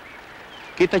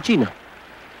 Kita China.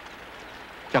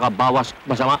 Tsaka bawas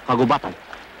masama kagubatan.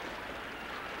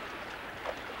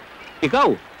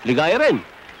 Ikaw, ligaya rin.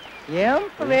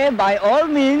 Siyempre, by all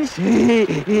means.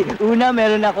 Una,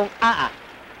 meron akong AA.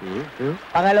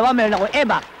 Pangalawa, meron akong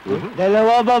ebak.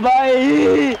 Dalawa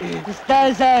babae,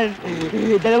 Starzan.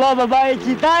 Dalawa babae,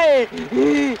 Cheeta-eh.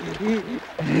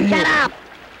 Shut up!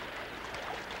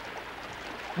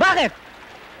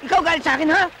 Ikaw galit sa akin,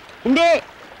 ha? Hindi.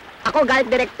 Ako galit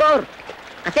direktor.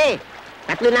 Kasi,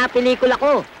 3 na pelikula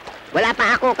ko. Wala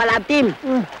pa ako ka-lab team.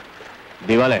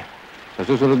 Di bale. Sa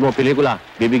susunod mo pelikula,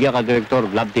 bibigyan ka direktor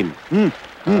lab team.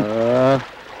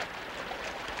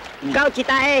 Ikaw,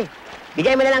 Cheeta-eh.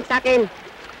 Bigay mo na lang sa akin.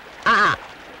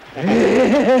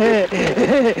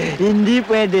 Hindi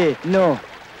pwede. No.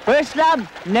 First love,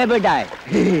 never die.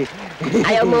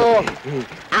 Ayaw mo.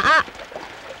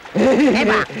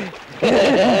 Eba.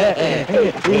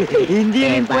 Hindi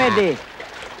rin pwede.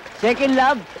 Second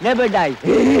love, never die.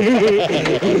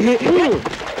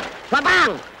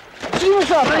 Babang! Sino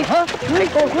sobrang, ha? Aray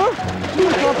ko, ha? Sino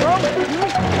sobrang?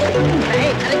 Aray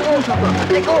ko,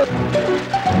 aray ko.